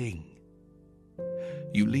new king.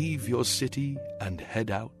 You leave your city and head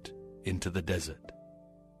out into the desert.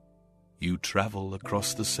 You travel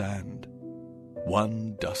across the sand,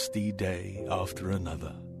 one dusty day after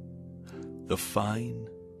another. The fine,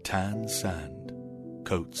 tan sand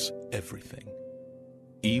coats everything,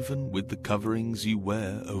 even with the coverings you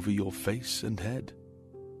wear over your face and head.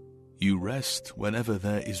 You rest whenever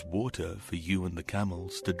there is water for you and the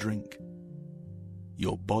camels to drink.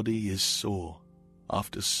 Your body is sore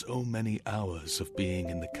after so many hours of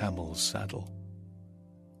being in the camel's saddle.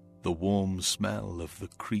 The warm smell of the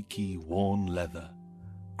creaky, worn leather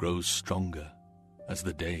grows stronger as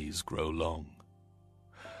the days grow long.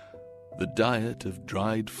 The diet of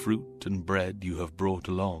dried fruit and bread you have brought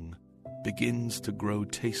along begins to grow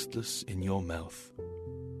tasteless in your mouth.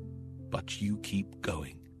 But you keep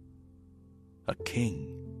going. A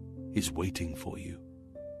king is waiting for you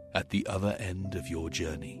at the other end of your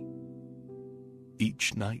journey.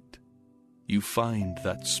 Each night, you find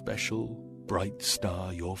that special bright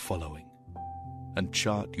star you're following and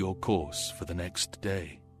chart your course for the next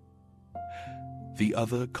day. The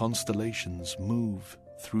other constellations move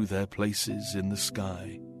through their places in the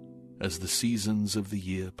sky as the seasons of the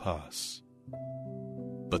year pass,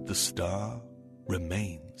 but the star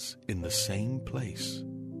remains in the same place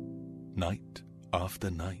night after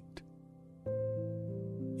night.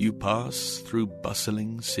 You pass through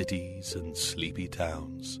bustling cities and sleepy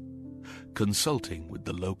towns, consulting with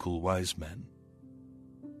the local wise men.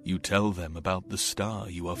 You tell them about the star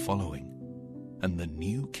you are following and the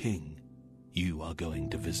new king you are going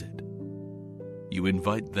to visit. You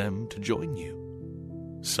invite them to join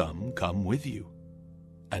you. Some come with you,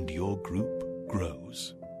 and your group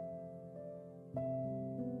grows.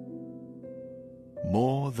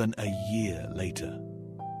 More than a year later,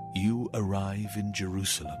 you arrive in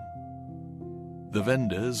Jerusalem. The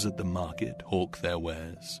vendors at the market hawk their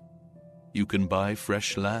wares. You can buy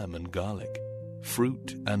fresh lamb and garlic,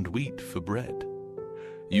 fruit and wheat for bread.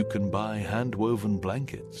 You can buy hand-woven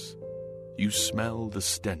blankets. You smell the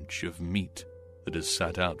stench of meat that has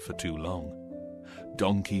sat out for too long.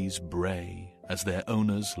 Donkeys bray as their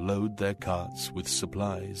owners load their carts with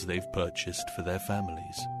supplies they've purchased for their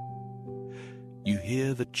families. You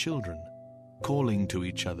hear the children calling to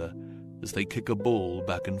each other as they kick a ball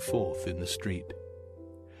back and forth in the street.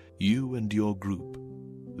 You and your group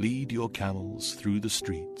lead your camels through the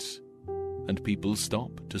streets, and people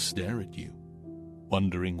stop to stare at you,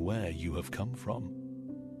 wondering where you have come from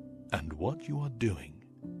and what you are doing.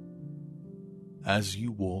 As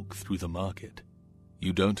you walk through the market,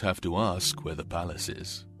 you don't have to ask where the palace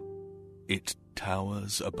is. It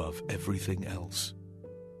towers above everything else.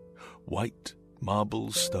 White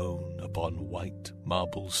marble stone upon white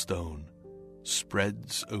marble stone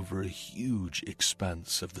spreads over a huge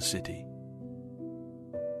expanse of the city.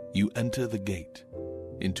 You enter the gate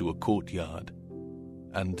into a courtyard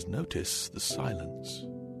and notice the silence.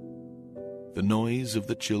 The noise of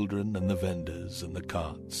the children and the vendors and the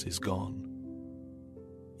carts is gone.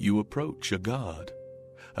 You approach a guard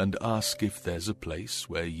and ask if there's a place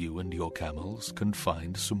where you and your camels can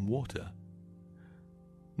find some water.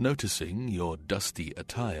 Noticing your dusty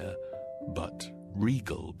attire but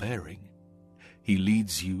regal bearing, he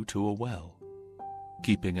leads you to a well,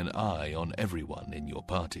 keeping an eye on everyone in your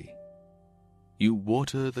party. You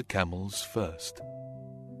water the camels first.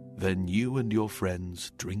 Then you and your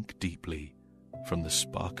friends drink deeply from the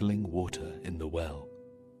sparkling water in the well.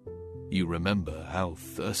 You remember how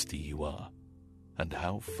thirsty you are and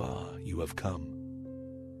how far you have come.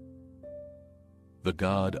 The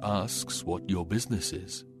guard asks what your business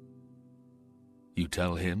is. You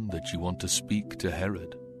tell him that you want to speak to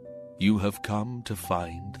Herod. You have come to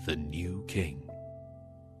find the new king.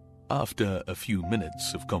 After a few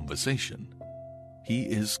minutes of conversation, he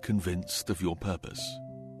is convinced of your purpose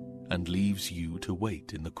and leaves you to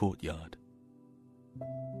wait in the courtyard.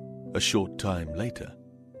 A short time later,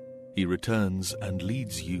 he returns and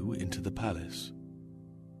leads you into the palace.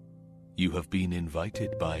 You have been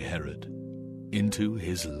invited by Herod into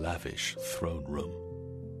his lavish throne room.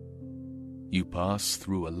 You pass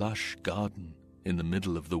through a lush garden in the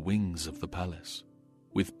middle of the wings of the palace,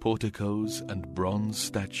 with porticos and bronze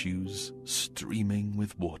statues streaming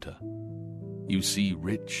with water. You see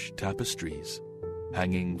rich tapestries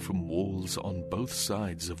hanging from walls on both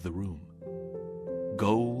sides of the room.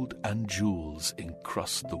 Gold and jewels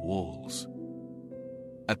encrust the walls.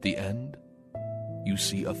 At the end, you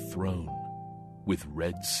see a throne with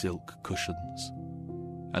red silk cushions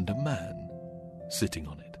and a man sitting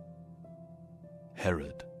on it.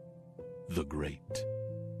 Herod the Great.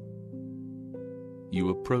 You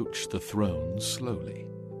approach the throne slowly.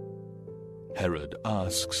 Herod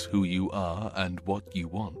asks who you are and what you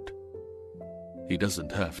want. He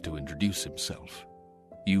doesn't have to introduce himself.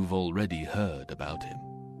 You've already heard about him.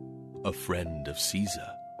 A friend of Caesar,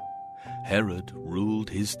 Herod ruled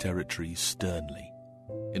his territory sternly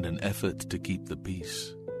in an effort to keep the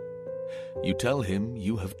peace. You tell him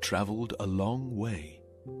you have traveled a long way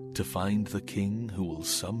to find the king who will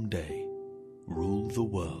someday rule the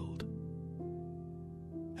world.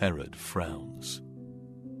 Herod frowns.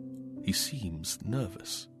 He seems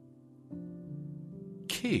nervous.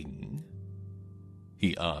 King?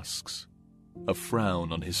 He asks, a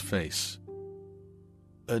frown on his face.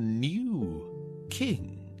 A new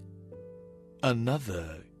king?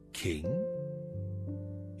 Another king?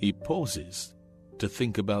 He pauses to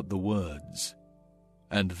think about the words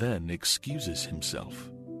and then excuses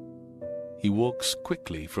himself. He walks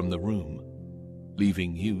quickly from the room,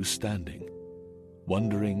 leaving you standing,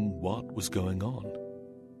 wondering what was going on.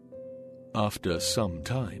 After some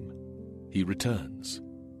time, he returns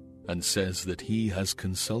and says that he has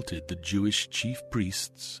consulted the Jewish chief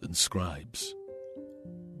priests and scribes.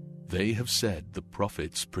 They have said the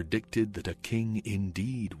prophets predicted that a king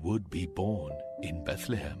indeed would be born in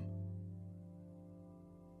Bethlehem.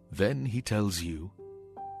 Then he tells you,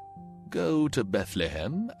 "Go to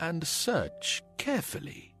Bethlehem and search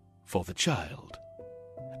carefully for the child.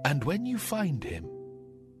 And when you find him,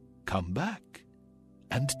 come back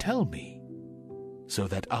and tell me, so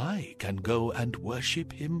that I can go and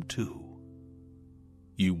worship him too."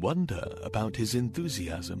 You wonder about his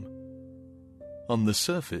enthusiasm. On the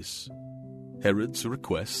surface, Herod's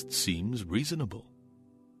request seems reasonable.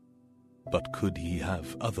 But could he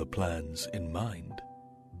have other plans in mind?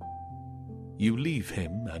 You leave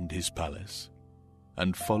him and his palace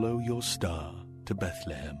and follow your star to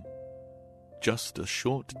Bethlehem, just a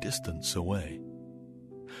short distance away,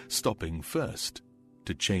 stopping first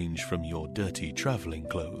to change from your dirty traveling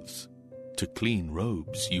clothes to clean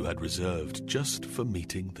robes you had reserved just for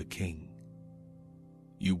meeting the king.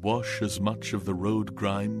 You wash as much of the road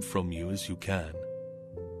grime from you as you can.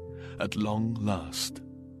 At long last,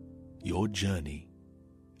 your journey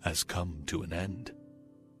has come to an end.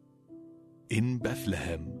 In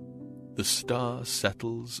Bethlehem, the star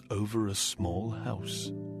settles over a small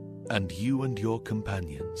house, and you and your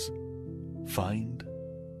companions find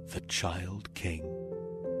the child king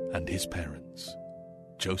and his parents,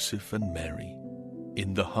 Joseph and Mary,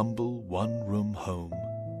 in the humble one-room home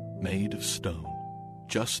made of stone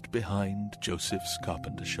just behind Joseph's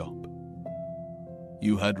carpenter shop.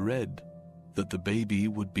 You had read that the baby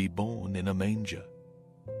would be born in a manger,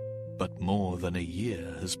 but more than a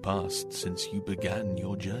year has passed since you began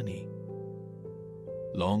your journey.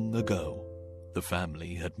 Long ago, the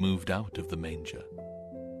family had moved out of the manger.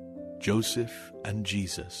 Joseph and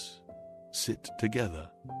Jesus sit together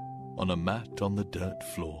on a mat on the dirt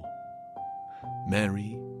floor.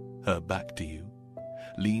 Mary, her back to you,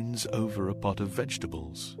 leans over a pot of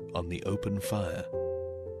vegetables on the open fire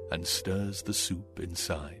and stirs the soup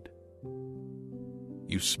inside.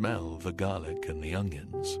 You smell the garlic and the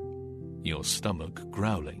onions, your stomach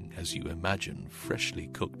growling as you imagine freshly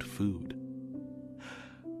cooked food.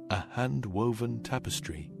 A hand-woven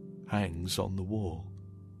tapestry hangs on the wall.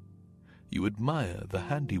 You admire the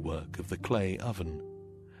handiwork of the clay oven.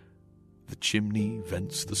 The chimney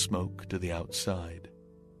vents the smoke to the outside.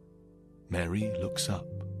 Mary looks up,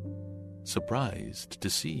 surprised to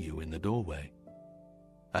see you in the doorway,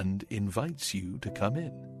 and invites you to come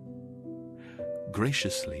in.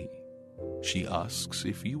 Graciously, she asks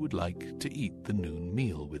if you would like to eat the noon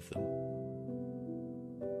meal with them.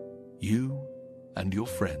 You and your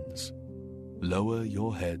friends lower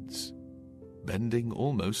your heads, bending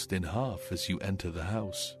almost in half as you enter the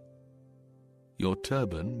house. Your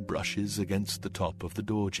turban brushes against the top of the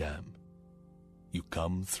door jamb. You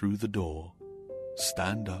come through the door,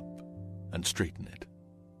 stand up, and straighten it.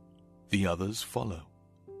 The others follow,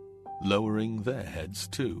 lowering their heads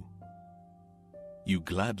too. You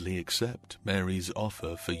gladly accept Mary's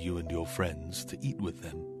offer for you and your friends to eat with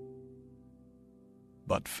them.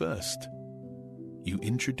 But first, you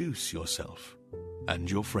introduce yourself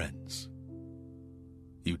and your friends.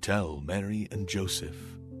 You tell Mary and Joseph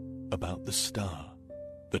about the star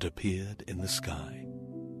that appeared in the sky.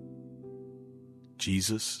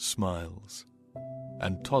 Jesus smiles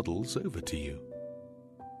and toddles over to you,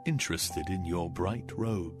 interested in your bright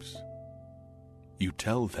robes. You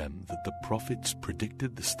tell them that the prophets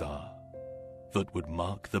predicted the star that would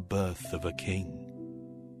mark the birth of a king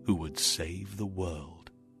who would save the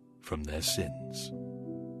world from their sins.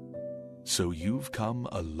 So you've come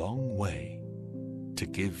a long way to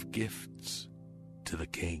give gifts to the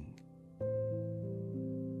king.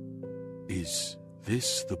 Is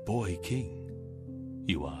this the boy king?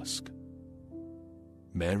 You ask.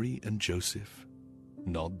 Mary and Joseph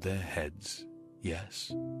nod their heads,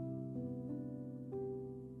 yes.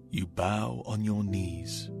 You bow on your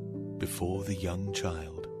knees before the young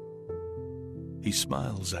child. He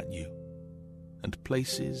smiles at you and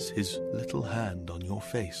places his little hand on your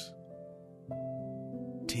face.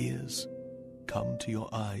 Tears come to your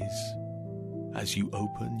eyes as you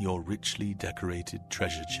open your richly decorated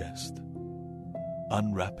treasure chest,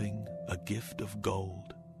 unwrapping a gift of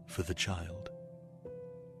gold for the child.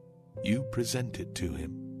 You present it to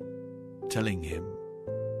him, telling him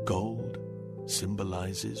gold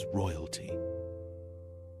symbolizes royalty,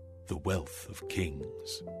 the wealth of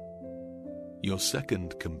kings. Your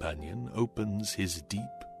second companion opens his deep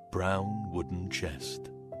brown wooden chest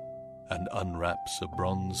and unwraps a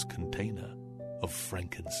bronze container of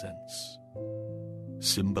frankincense,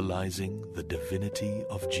 symbolizing the divinity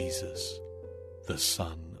of Jesus, the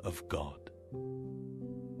Son of God.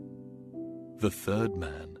 The third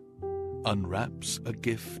man unwraps a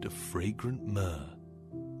gift of fragrant myrrh.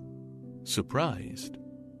 Surprised,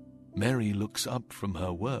 Mary looks up from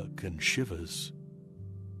her work and shivers.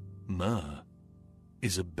 Myrrh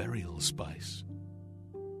is a burial spice,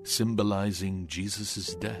 symbolizing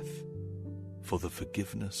Jesus' death for the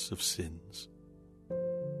forgiveness of sins.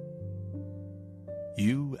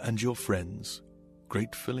 You and your friends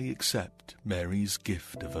gratefully accept Mary's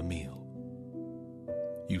gift of a meal.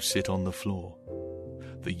 You sit on the floor,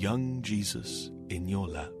 the young Jesus in your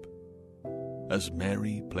lap, as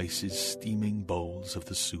Mary places steaming bowls of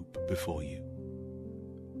the soup before you.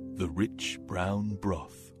 The rich brown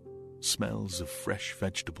broth smells of fresh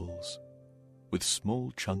vegetables, with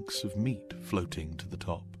small chunks of meat floating to the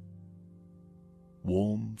top.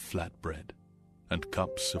 warm flatbread and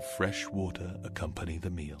cups of fresh water accompany the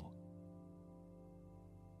meal.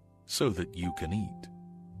 So that you can eat,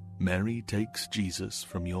 Mary takes Jesus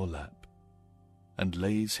from your lap and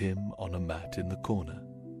lays him on a mat in the corner,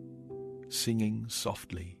 singing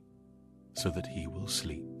softly so that he will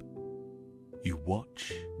sleep. You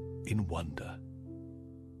watch in wonder.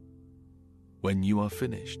 When you are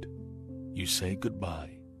finished, you say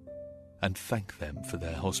goodbye and thank them for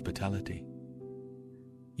their hospitality.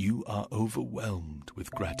 You are overwhelmed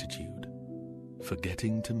with gratitude for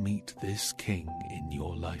getting to meet this King in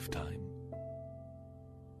your lifetime.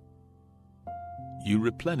 You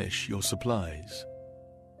replenish your supplies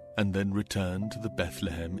and then return to the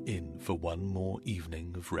Bethlehem Inn for one more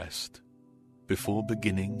evening of rest before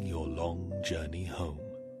beginning your long journey home.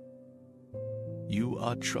 You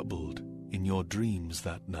are troubled in your dreams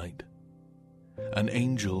that night, an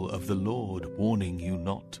angel of the Lord warning you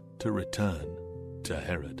not to return to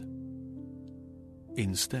Herod.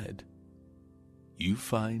 Instead, you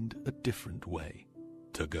find a different way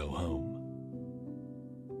to go home.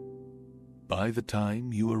 By the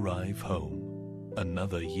time you arrive home,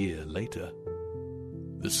 another year later,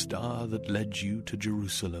 the star that led you to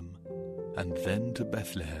Jerusalem and then to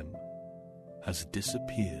Bethlehem has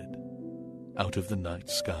disappeared out of the night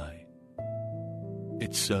sky.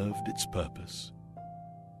 It served its purpose.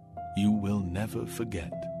 You will never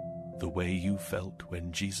forget the way you felt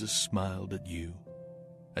when Jesus smiled at you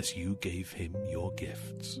as you gave him your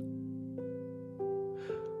gifts.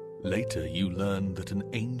 Later you learned that an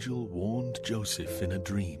angel warned Joseph in a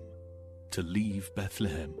dream to leave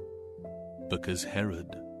Bethlehem because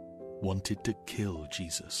Herod wanted to kill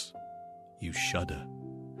Jesus. You shudder,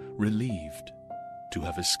 relieved to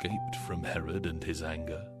have escaped from Herod and his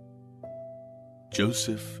anger.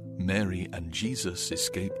 Joseph, Mary, and Jesus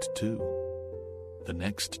escaped too. The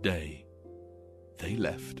next day, they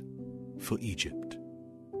left for Egypt.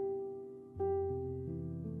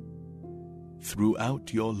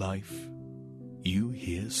 Throughout your life, you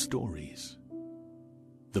hear stories.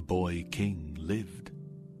 The boy king lived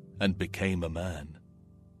and became a man.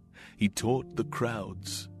 He taught the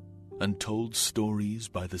crowds and told stories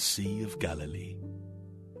by the Sea of Galilee.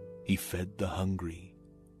 He fed the hungry,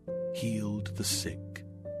 healed the sick,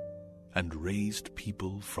 and raised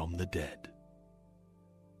people from the dead.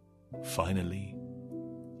 Finally,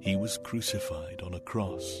 he was crucified on a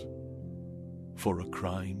cross for a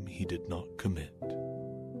crime he did not commit.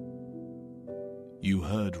 You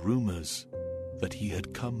heard rumors that he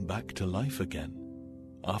had come back to life again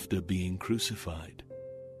after being crucified.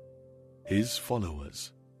 His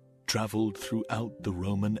followers traveled throughout the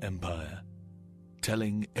Roman Empire,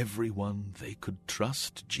 telling everyone they could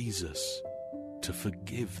trust Jesus to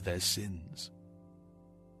forgive their sins.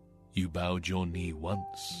 You bowed your knee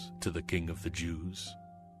once to the King of the Jews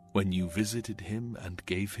when you visited him and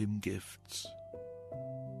gave him gifts.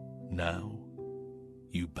 Now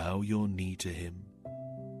you bow your knee to him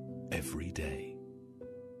every day.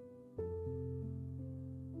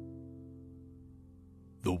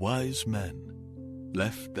 The wise men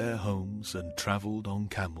left their homes and traveled on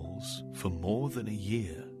camels for more than a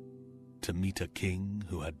year to meet a king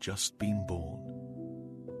who had just been born.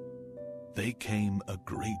 They came a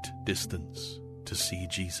great distance to see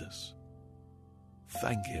Jesus.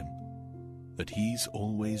 Thank him that he's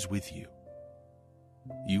always with you.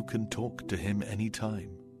 You can talk to him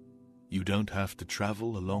anytime. You don't have to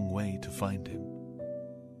travel a long way to find him.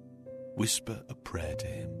 Whisper a prayer to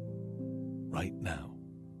him right now.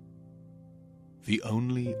 The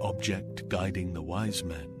only object guiding the wise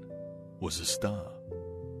men was a star.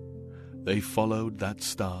 They followed that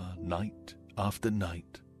star night after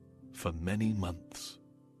night for many months,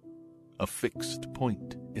 a fixed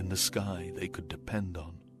point in the sky they could depend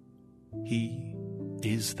on. He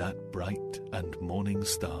is that bright and morning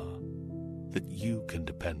star that you can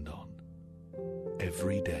depend on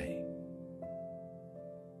every day.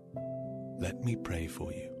 Let me pray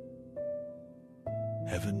for you.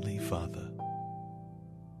 Heavenly Father,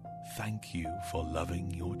 thank you for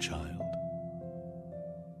loving your child.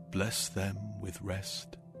 Bless them with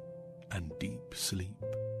rest and deep sleep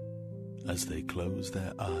as they close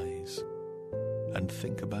their eyes and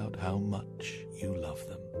think about how much you love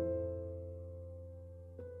them.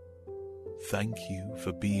 Thank you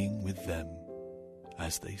for being with them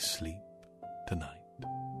as they sleep tonight.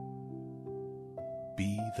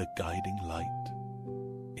 Be the guiding light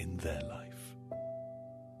in their life.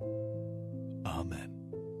 Amen.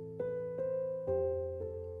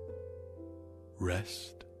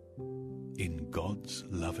 Rest in God's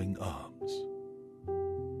loving arms.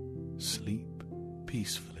 Sleep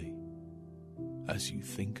peacefully as you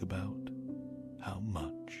think about how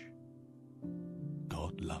much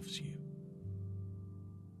God loves you.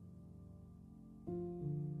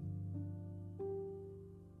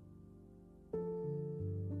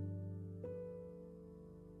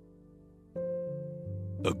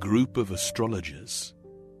 A group of astrologers,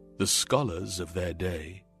 the scholars of their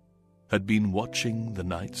day, had been watching the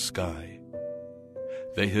night sky.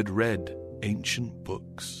 They had read ancient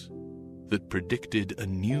books that predicted a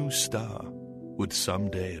new star would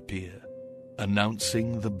someday appear,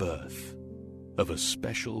 announcing the birth of a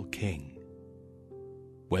special king.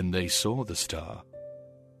 When they saw the star,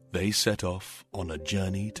 they set off on a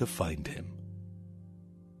journey to find him.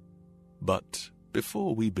 But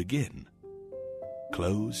before we begin,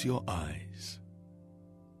 close your eyes.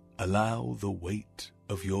 Allow the weight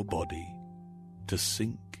of your body to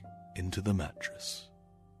sink into the mattress.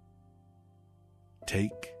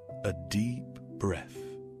 Take a deep breath,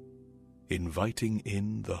 inviting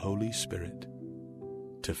in the Holy Spirit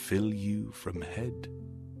to fill you from head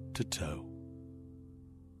to toe.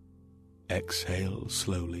 Exhale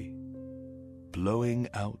slowly, blowing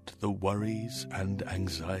out the worries and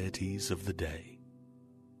anxieties of the day.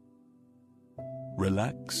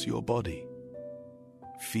 Relax your body.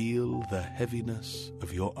 Feel the heaviness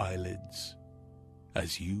of your eyelids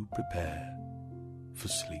as you prepare for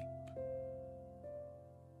sleep.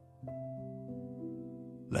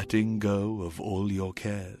 Letting go of all your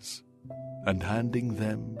cares and handing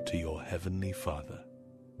them to your Heavenly Father.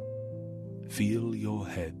 Feel your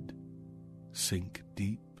head sink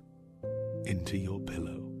deep into your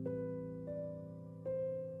pillow.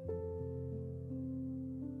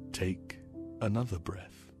 Take another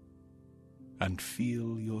breath and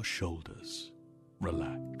feel your shoulders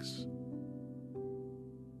relax.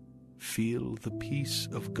 Feel the peace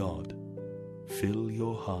of God fill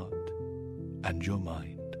your heart and your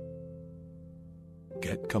mind.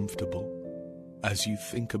 Get comfortable as you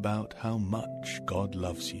think about how much God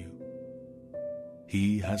loves you.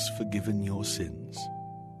 He has forgiven your sins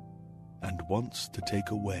and wants to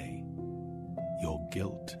take away your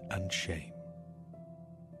guilt and shame.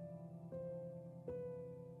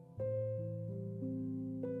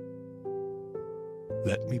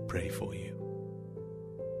 Let me pray for you.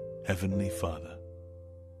 Heavenly Father,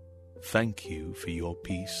 thank you for your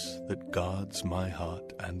peace that guards my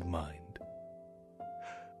heart and mind.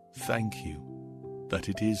 Thank you that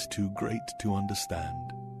it is too great to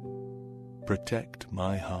understand. Protect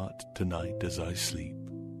my heart tonight as I sleep.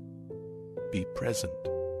 Be present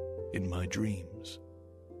in my dreams.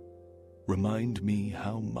 Remind me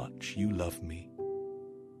how much you love me.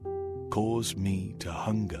 Cause me to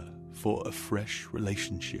hunger for a fresh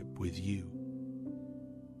relationship with you.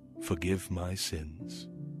 Forgive my sins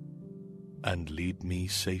and lead me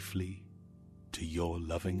safely to your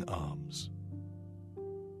loving arms.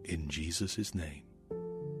 In Jesus' name,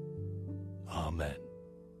 Amen.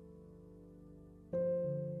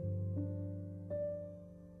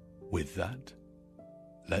 With that,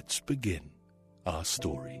 let's begin our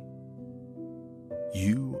story.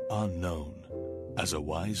 You are known as a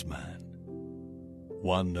wise man,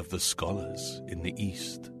 one of the scholars in the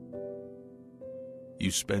East.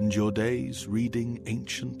 You spend your days reading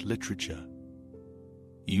ancient literature.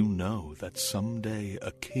 You know that someday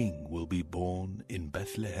a king will be born in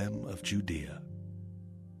Bethlehem of Judea,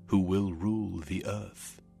 who will rule the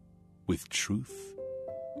earth with truth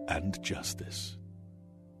and justice.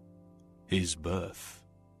 His birth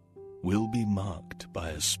will be marked by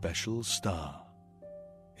a special star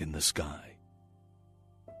in the sky.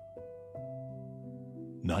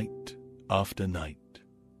 Night after night,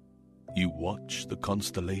 you watch the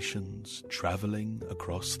constellations traveling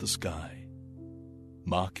across the sky,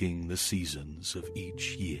 marking the seasons of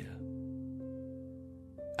each year.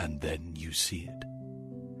 And then you see it.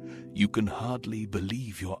 You can hardly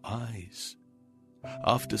believe your eyes.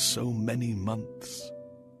 After so many months,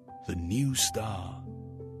 the new star,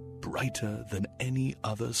 brighter than any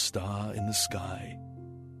other star in the sky,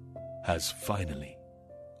 has finally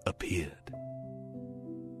appeared.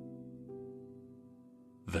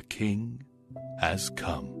 The king has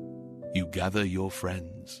come. You gather your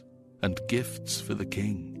friends and gifts for the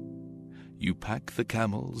king. You pack the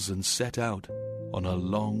camels and set out on a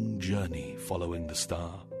long journey following the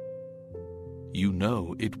star. You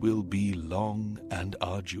know it will be long and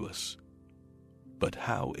arduous, but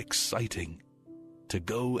how exciting to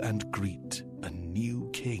go and greet a new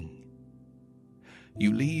king.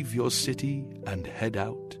 You leave your city and head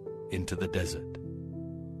out into the desert.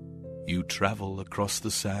 You travel across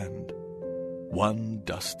the sand, one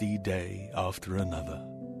dusty day after another.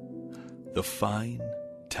 The fine,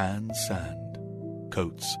 tan sand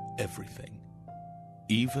coats everything,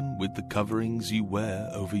 even with the coverings you wear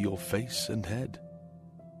over your face and head.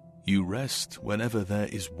 You rest whenever there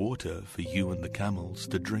is water for you and the camels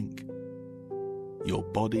to drink. Your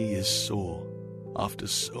body is sore after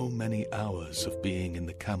so many hours of being in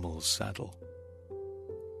the camel's saddle.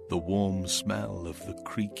 The warm smell of the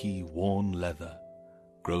creaky, worn leather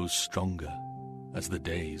grows stronger as the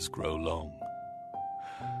days grow long.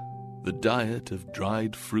 The diet of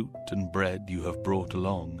dried fruit and bread you have brought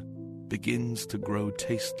along begins to grow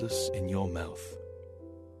tasteless in your mouth.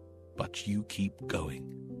 But you keep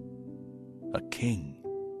going. A king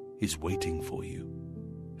is waiting for you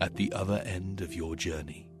at the other end of your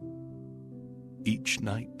journey. Each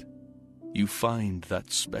night, you find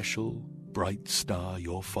that special, bright star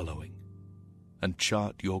you're following and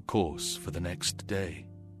chart your course for the next day.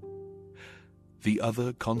 The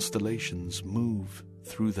other constellations move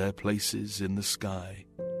through their places in the sky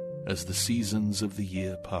as the seasons of the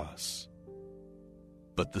year pass.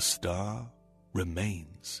 But the star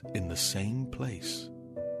remains in the same place,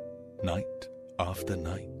 night after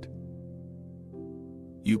night.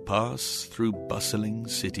 You pass through bustling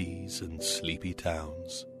cities and sleepy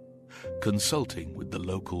towns, consulting with the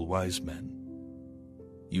local wise men.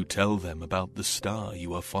 You tell them about the star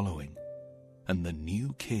you are following and the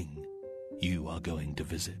new king you are going to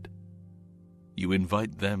visit. You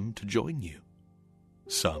invite them to join you.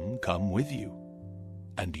 Some come with you,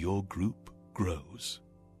 and your group grows.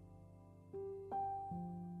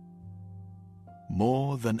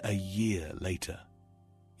 More than a year later,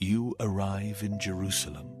 you arrive in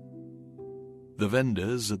Jerusalem. The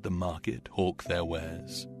vendors at the market hawk their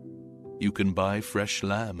wares. You can buy fresh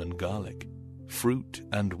lamb and garlic, fruit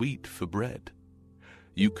and wheat for bread.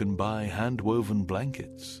 You can buy hand-woven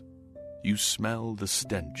blankets. You smell the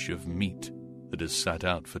stench of meat that has sat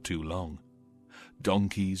out for too long.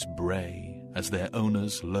 Donkeys bray as their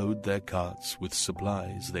owners load their carts with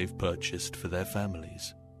supplies they've purchased for their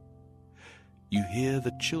families. You hear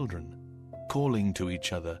the children calling to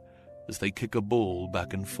each other as they kick a ball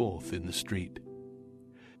back and forth in the street.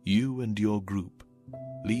 You and your group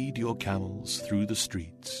lead your camels through the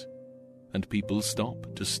streets, and people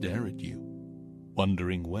stop to stare at you,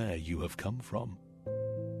 wondering where you have come from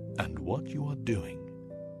and what you are doing.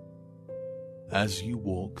 As you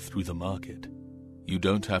walk through the market, you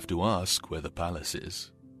don't have to ask where the palace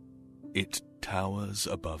is. It towers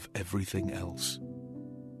above everything else.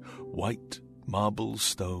 White marble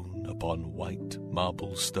stone upon white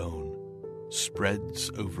marble stone spreads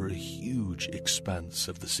over a huge expanse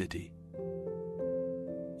of the city.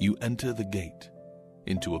 You enter the gate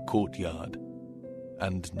into a courtyard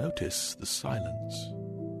and notice the silence.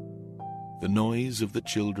 The noise of the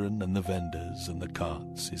children and the vendors and the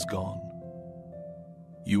carts is gone.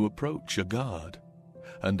 You approach a guard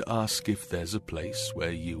and ask if there's a place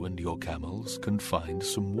where you and your camels can find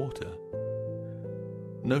some water.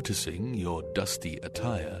 Noticing your dusty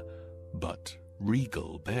attire, but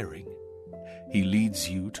regal bearing, he leads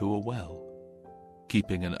you to a well,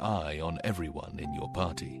 keeping an eye on everyone in your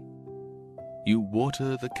party. You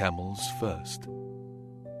water the camels first,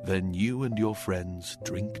 then you and your friends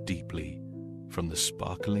drink deeply from the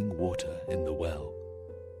sparkling water in the well.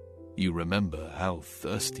 You remember how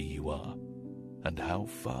thirsty you are and how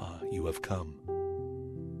far you have come.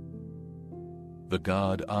 The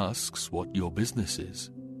guard asks what your business is.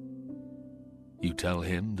 You tell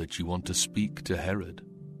him that you want to speak to Herod.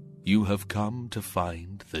 You have come to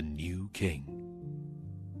find the new king.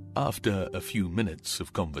 After a few minutes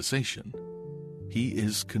of conversation, he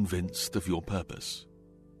is convinced of your purpose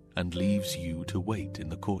and leaves you to wait in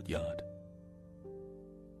the courtyard.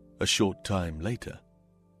 A short time later,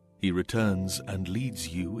 he returns and leads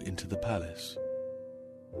you into the palace.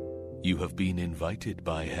 You have been invited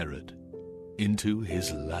by Herod into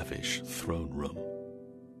his lavish throne room.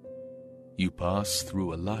 You pass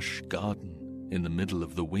through a lush garden in the middle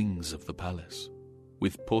of the wings of the palace,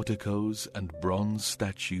 with porticos and bronze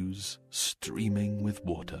statues streaming with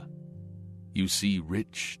water. You see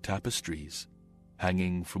rich tapestries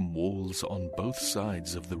hanging from walls on both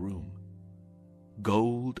sides of the room.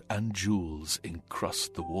 Gold and jewels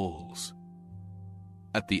encrust the walls.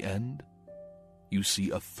 At the end, you see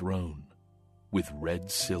a throne with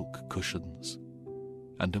red silk cushions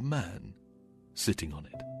and a man sitting on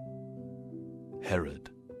it. Herod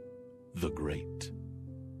the Great.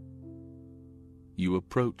 You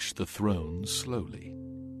approach the throne slowly.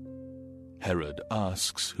 Herod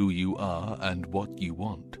asks who you are and what you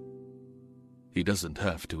want. He doesn't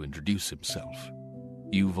have to introduce himself.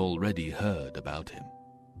 You've already heard about him.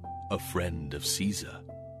 A friend of Caesar,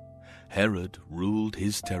 Herod ruled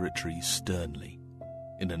his territory sternly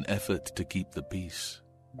in an effort to keep the peace.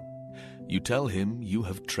 You tell him you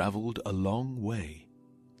have traveled a long way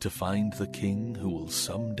to find the king who will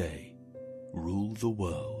someday rule the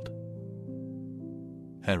world.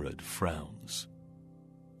 Herod frowns.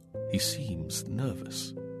 He seems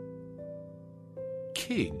nervous.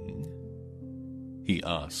 King? He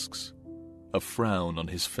asks, a frown on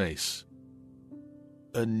his face.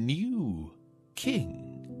 A new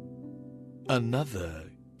king? Another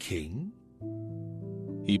king?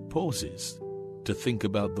 He pauses to think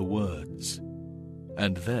about the words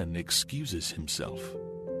and then excuses himself.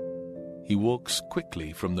 He walks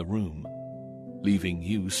quickly from the room, leaving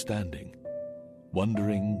you standing,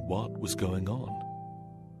 wondering what was going on.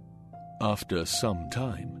 After some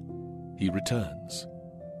time, he returns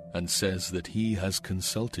and says that he has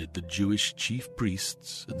consulted the Jewish chief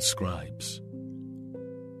priests and scribes.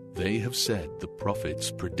 They have said the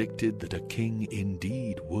prophets predicted that a king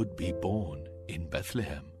indeed would be born in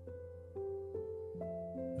Bethlehem.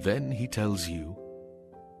 Then he tells you,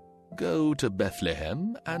 "Go to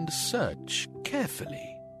Bethlehem and search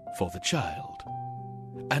carefully for the child.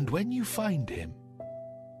 And when you find him,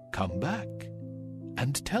 come back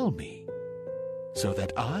and tell me, so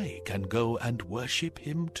that I can go and worship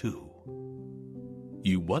him too."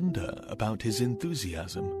 You wonder about his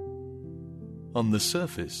enthusiasm. On the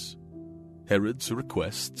surface, Herod's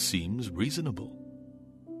request seems reasonable.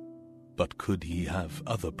 But could he have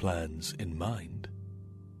other plans in mind?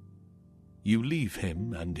 You leave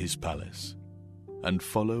him and his palace and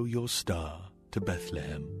follow your star to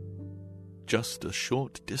Bethlehem, just a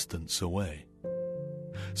short distance away,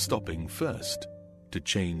 stopping first to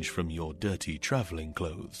change from your dirty traveling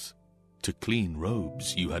clothes to clean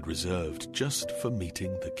robes you had reserved just for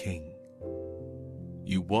meeting the king.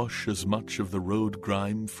 You wash as much of the road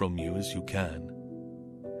grime from you as you can.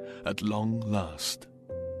 At long last,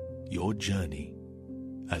 your journey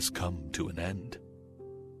has come to an end.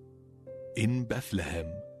 In Bethlehem,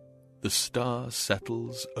 the star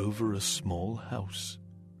settles over a small house,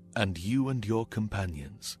 and you and your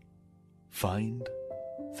companions find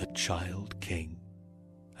the child king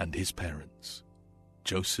and his parents,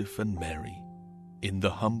 Joseph and Mary, in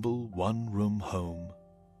the humble one-room home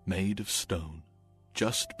made of stone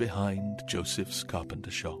just behind Joseph's carpenter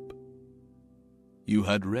shop. You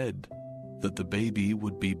had read that the baby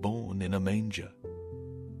would be born in a manger,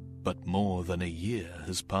 but more than a year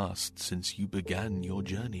has passed since you began your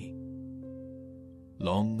journey.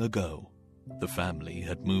 Long ago, the family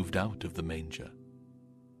had moved out of the manger.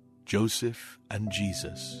 Joseph and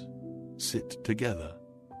Jesus sit together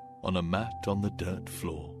on a mat on the dirt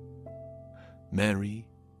floor. Mary,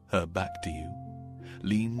 her back to you,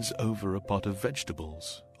 leans over a pot of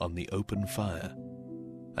vegetables on the open fire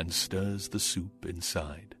and stirs the soup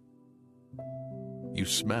inside. You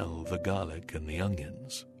smell the garlic and the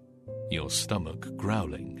onions, your stomach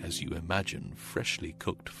growling as you imagine freshly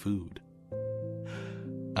cooked food.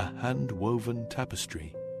 A hand-woven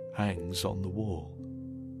tapestry hangs on the wall.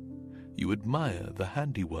 You admire the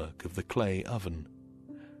handiwork of the clay oven.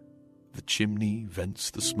 The chimney vents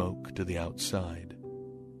the smoke to the outside.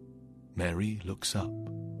 Mary looks up,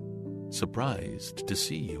 surprised to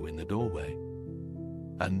see you in the doorway,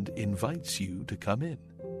 and invites you to come in.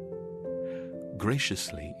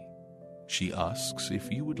 Graciously, she asks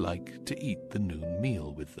if you would like to eat the noon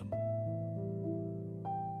meal with them.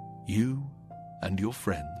 You and your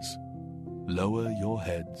friends lower your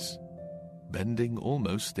heads, bending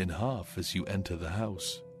almost in half as you enter the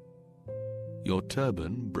house. Your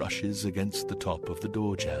turban brushes against the top of the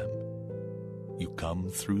door jamb. You come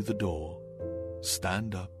through the door,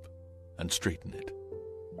 stand up, and straighten it.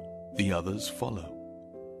 The others follow,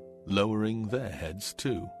 lowering their heads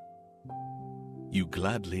too. You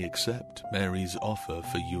gladly accept Mary's offer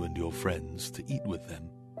for you and your friends to eat with them.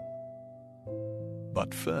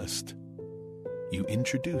 But first, you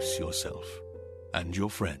introduce yourself and your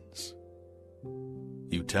friends.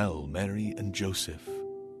 You tell Mary and Joseph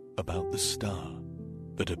about the star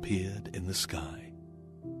that appeared in the sky.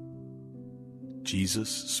 Jesus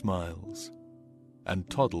smiles and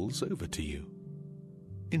toddles over to you,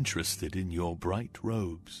 interested in your bright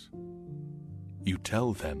robes. You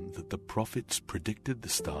tell them that the prophets predicted the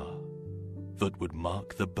star that would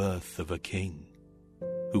mark the birth of a king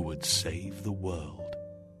who would save the world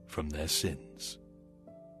from their sins.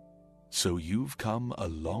 So you've come a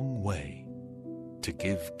long way to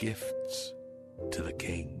give gifts to the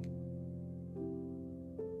king.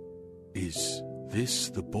 Is this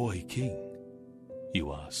the boy king?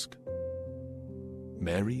 You ask.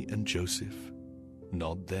 Mary and Joseph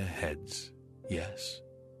nod their heads, yes.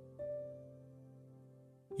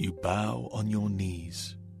 You bow on your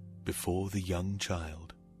knees before the young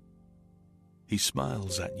child. He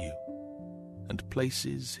smiles at you and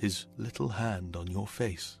places his little hand on your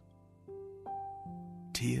face.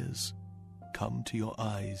 Tears come to your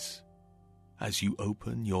eyes as you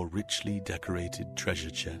open your richly decorated treasure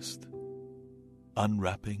chest,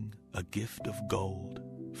 unwrapping a gift of gold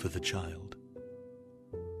for the child.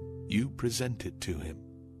 You present it to him,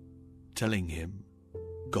 telling him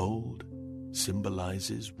gold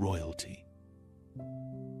symbolizes royalty,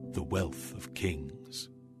 the wealth of kings.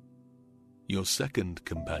 Your second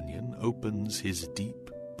companion opens his deep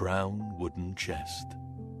brown wooden chest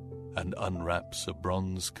and unwraps a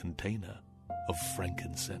bronze container of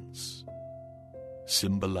frankincense,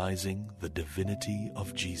 symbolizing the divinity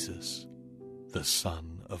of Jesus, the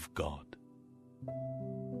Son of God.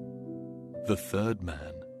 The third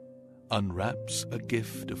man unwraps a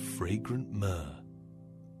gift of fragrant myrrh.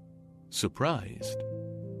 Surprised,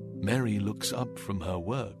 Mary looks up from her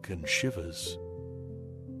work and shivers.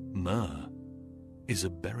 Myrrh is a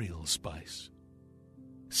burial spice,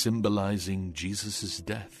 symbolizing Jesus'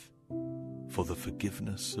 death for the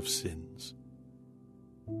forgiveness of sins.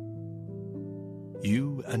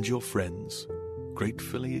 You and your friends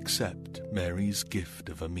gratefully accept Mary's gift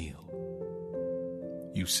of a meal.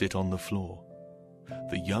 You sit on the floor,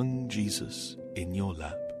 the young Jesus in your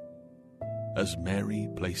lap, as Mary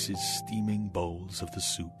places steaming bowls of the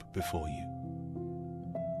soup before you.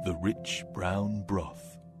 The rich brown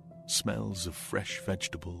broth smells of fresh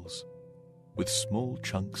vegetables, with small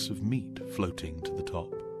chunks of meat floating to the top.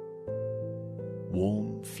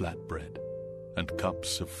 Warm flatbread and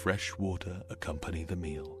cups of fresh water accompany the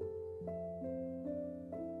meal.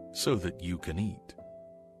 So that you can eat,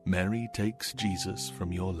 Mary takes Jesus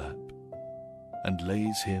from your lap and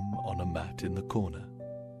lays him on a mat in the corner,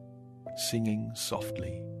 singing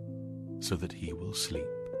softly so that he will sleep.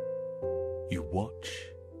 You watch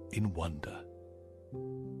in wonder.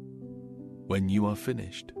 When you are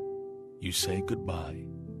finished, you say goodbye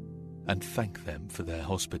and thank them for their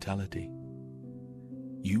hospitality.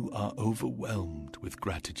 You are overwhelmed with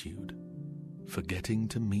gratitude for getting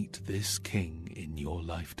to meet this king in your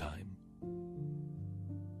lifetime.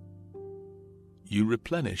 You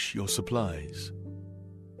replenish your supplies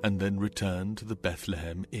and then return to the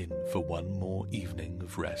Bethlehem Inn for one more evening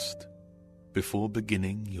of rest before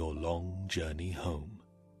beginning your long journey home.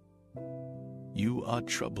 You are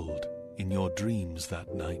troubled in your dreams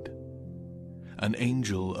that night, an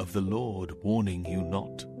angel of the Lord warning you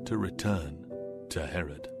not to return to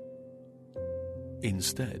Herod.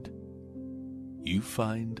 Instead, you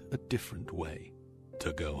find a different way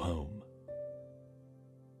to go home.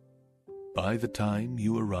 By the time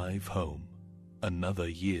you arrive home, another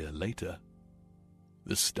year later,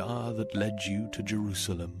 the star that led you to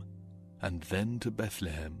Jerusalem and then to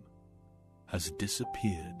Bethlehem has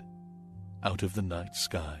disappeared out of the night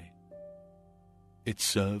sky. It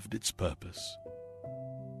served its purpose.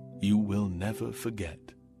 You will never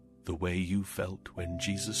forget the way you felt when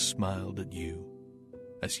Jesus smiled at you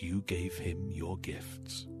as you gave him your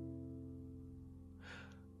gifts.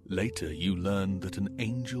 Later you learned that an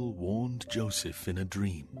angel warned Joseph in a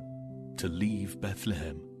dream to leave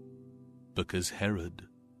Bethlehem because Herod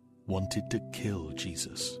wanted to kill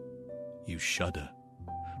Jesus. You shudder,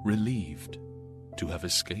 relieved to have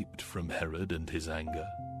escaped from Herod and his anger.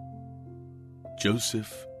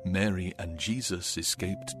 Joseph, Mary, and Jesus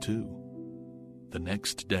escaped too. The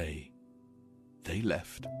next day, they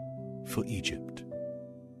left for Egypt.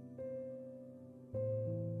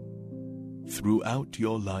 Throughout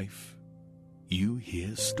your life, you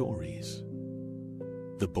hear stories.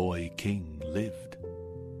 The boy king lived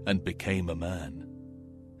and became a man.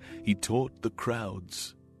 He taught the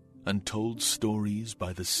crowds and told stories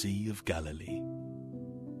by the Sea of Galilee.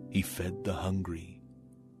 He fed the hungry,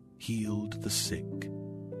 healed the sick,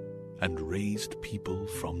 and raised people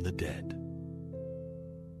from the dead.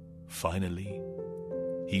 Finally,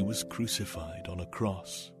 he was crucified on a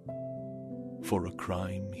cross for a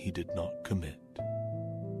crime he did not commit.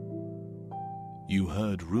 You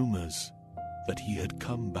heard rumors that he had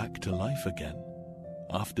come back to life again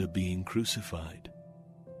after being crucified.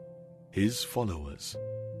 His followers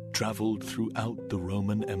traveled throughout the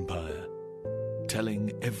Roman Empire,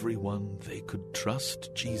 telling everyone they could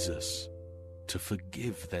trust Jesus to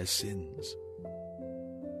forgive their sins.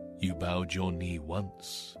 You bowed your knee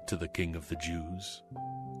once to the King of the Jews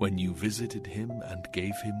when you visited him and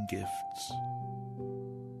gave him gifts.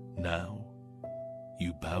 Now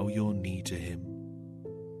you bow your knee to him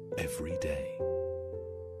every day.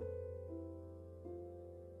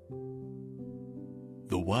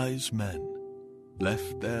 The wise men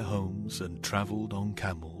left their homes and traveled on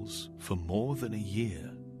camels for more than a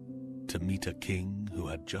year to meet a king who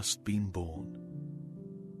had just been born.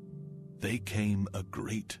 They came a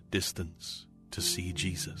great distance to see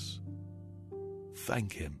Jesus.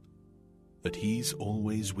 Thank him that he's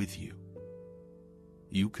always with you.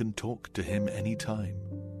 You can talk to him anytime.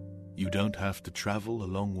 You don't have to travel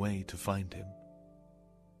a long way to find him.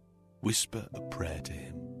 Whisper a prayer to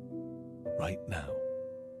him right now.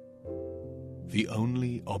 The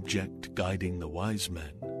only object guiding the wise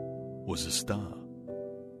men was a star.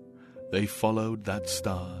 They followed that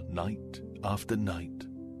star night after night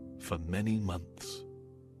for many months,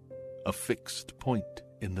 a fixed point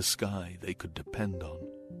in the sky they could depend on.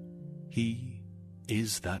 He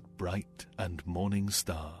is that bright and morning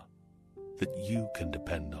star that you can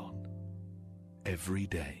depend on every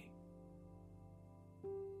day.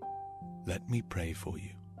 Let me pray for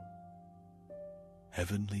you.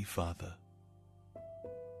 Heavenly Father,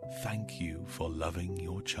 thank you for loving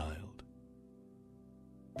your child.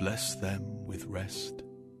 Bless them with rest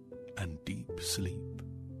and deep sleep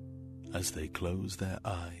as they close their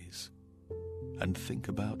eyes and think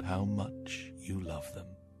about how much you love them.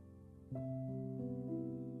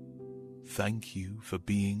 Thank you for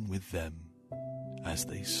being with them as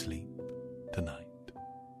they sleep tonight.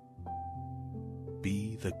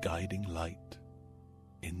 Be the guiding light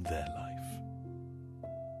in their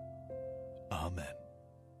life. Amen.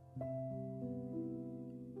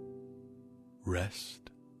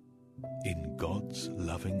 Rest in God's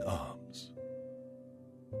loving arms.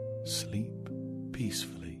 Sleep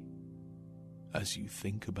peacefully as you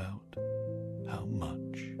think about how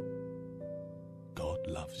much God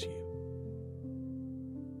loves you.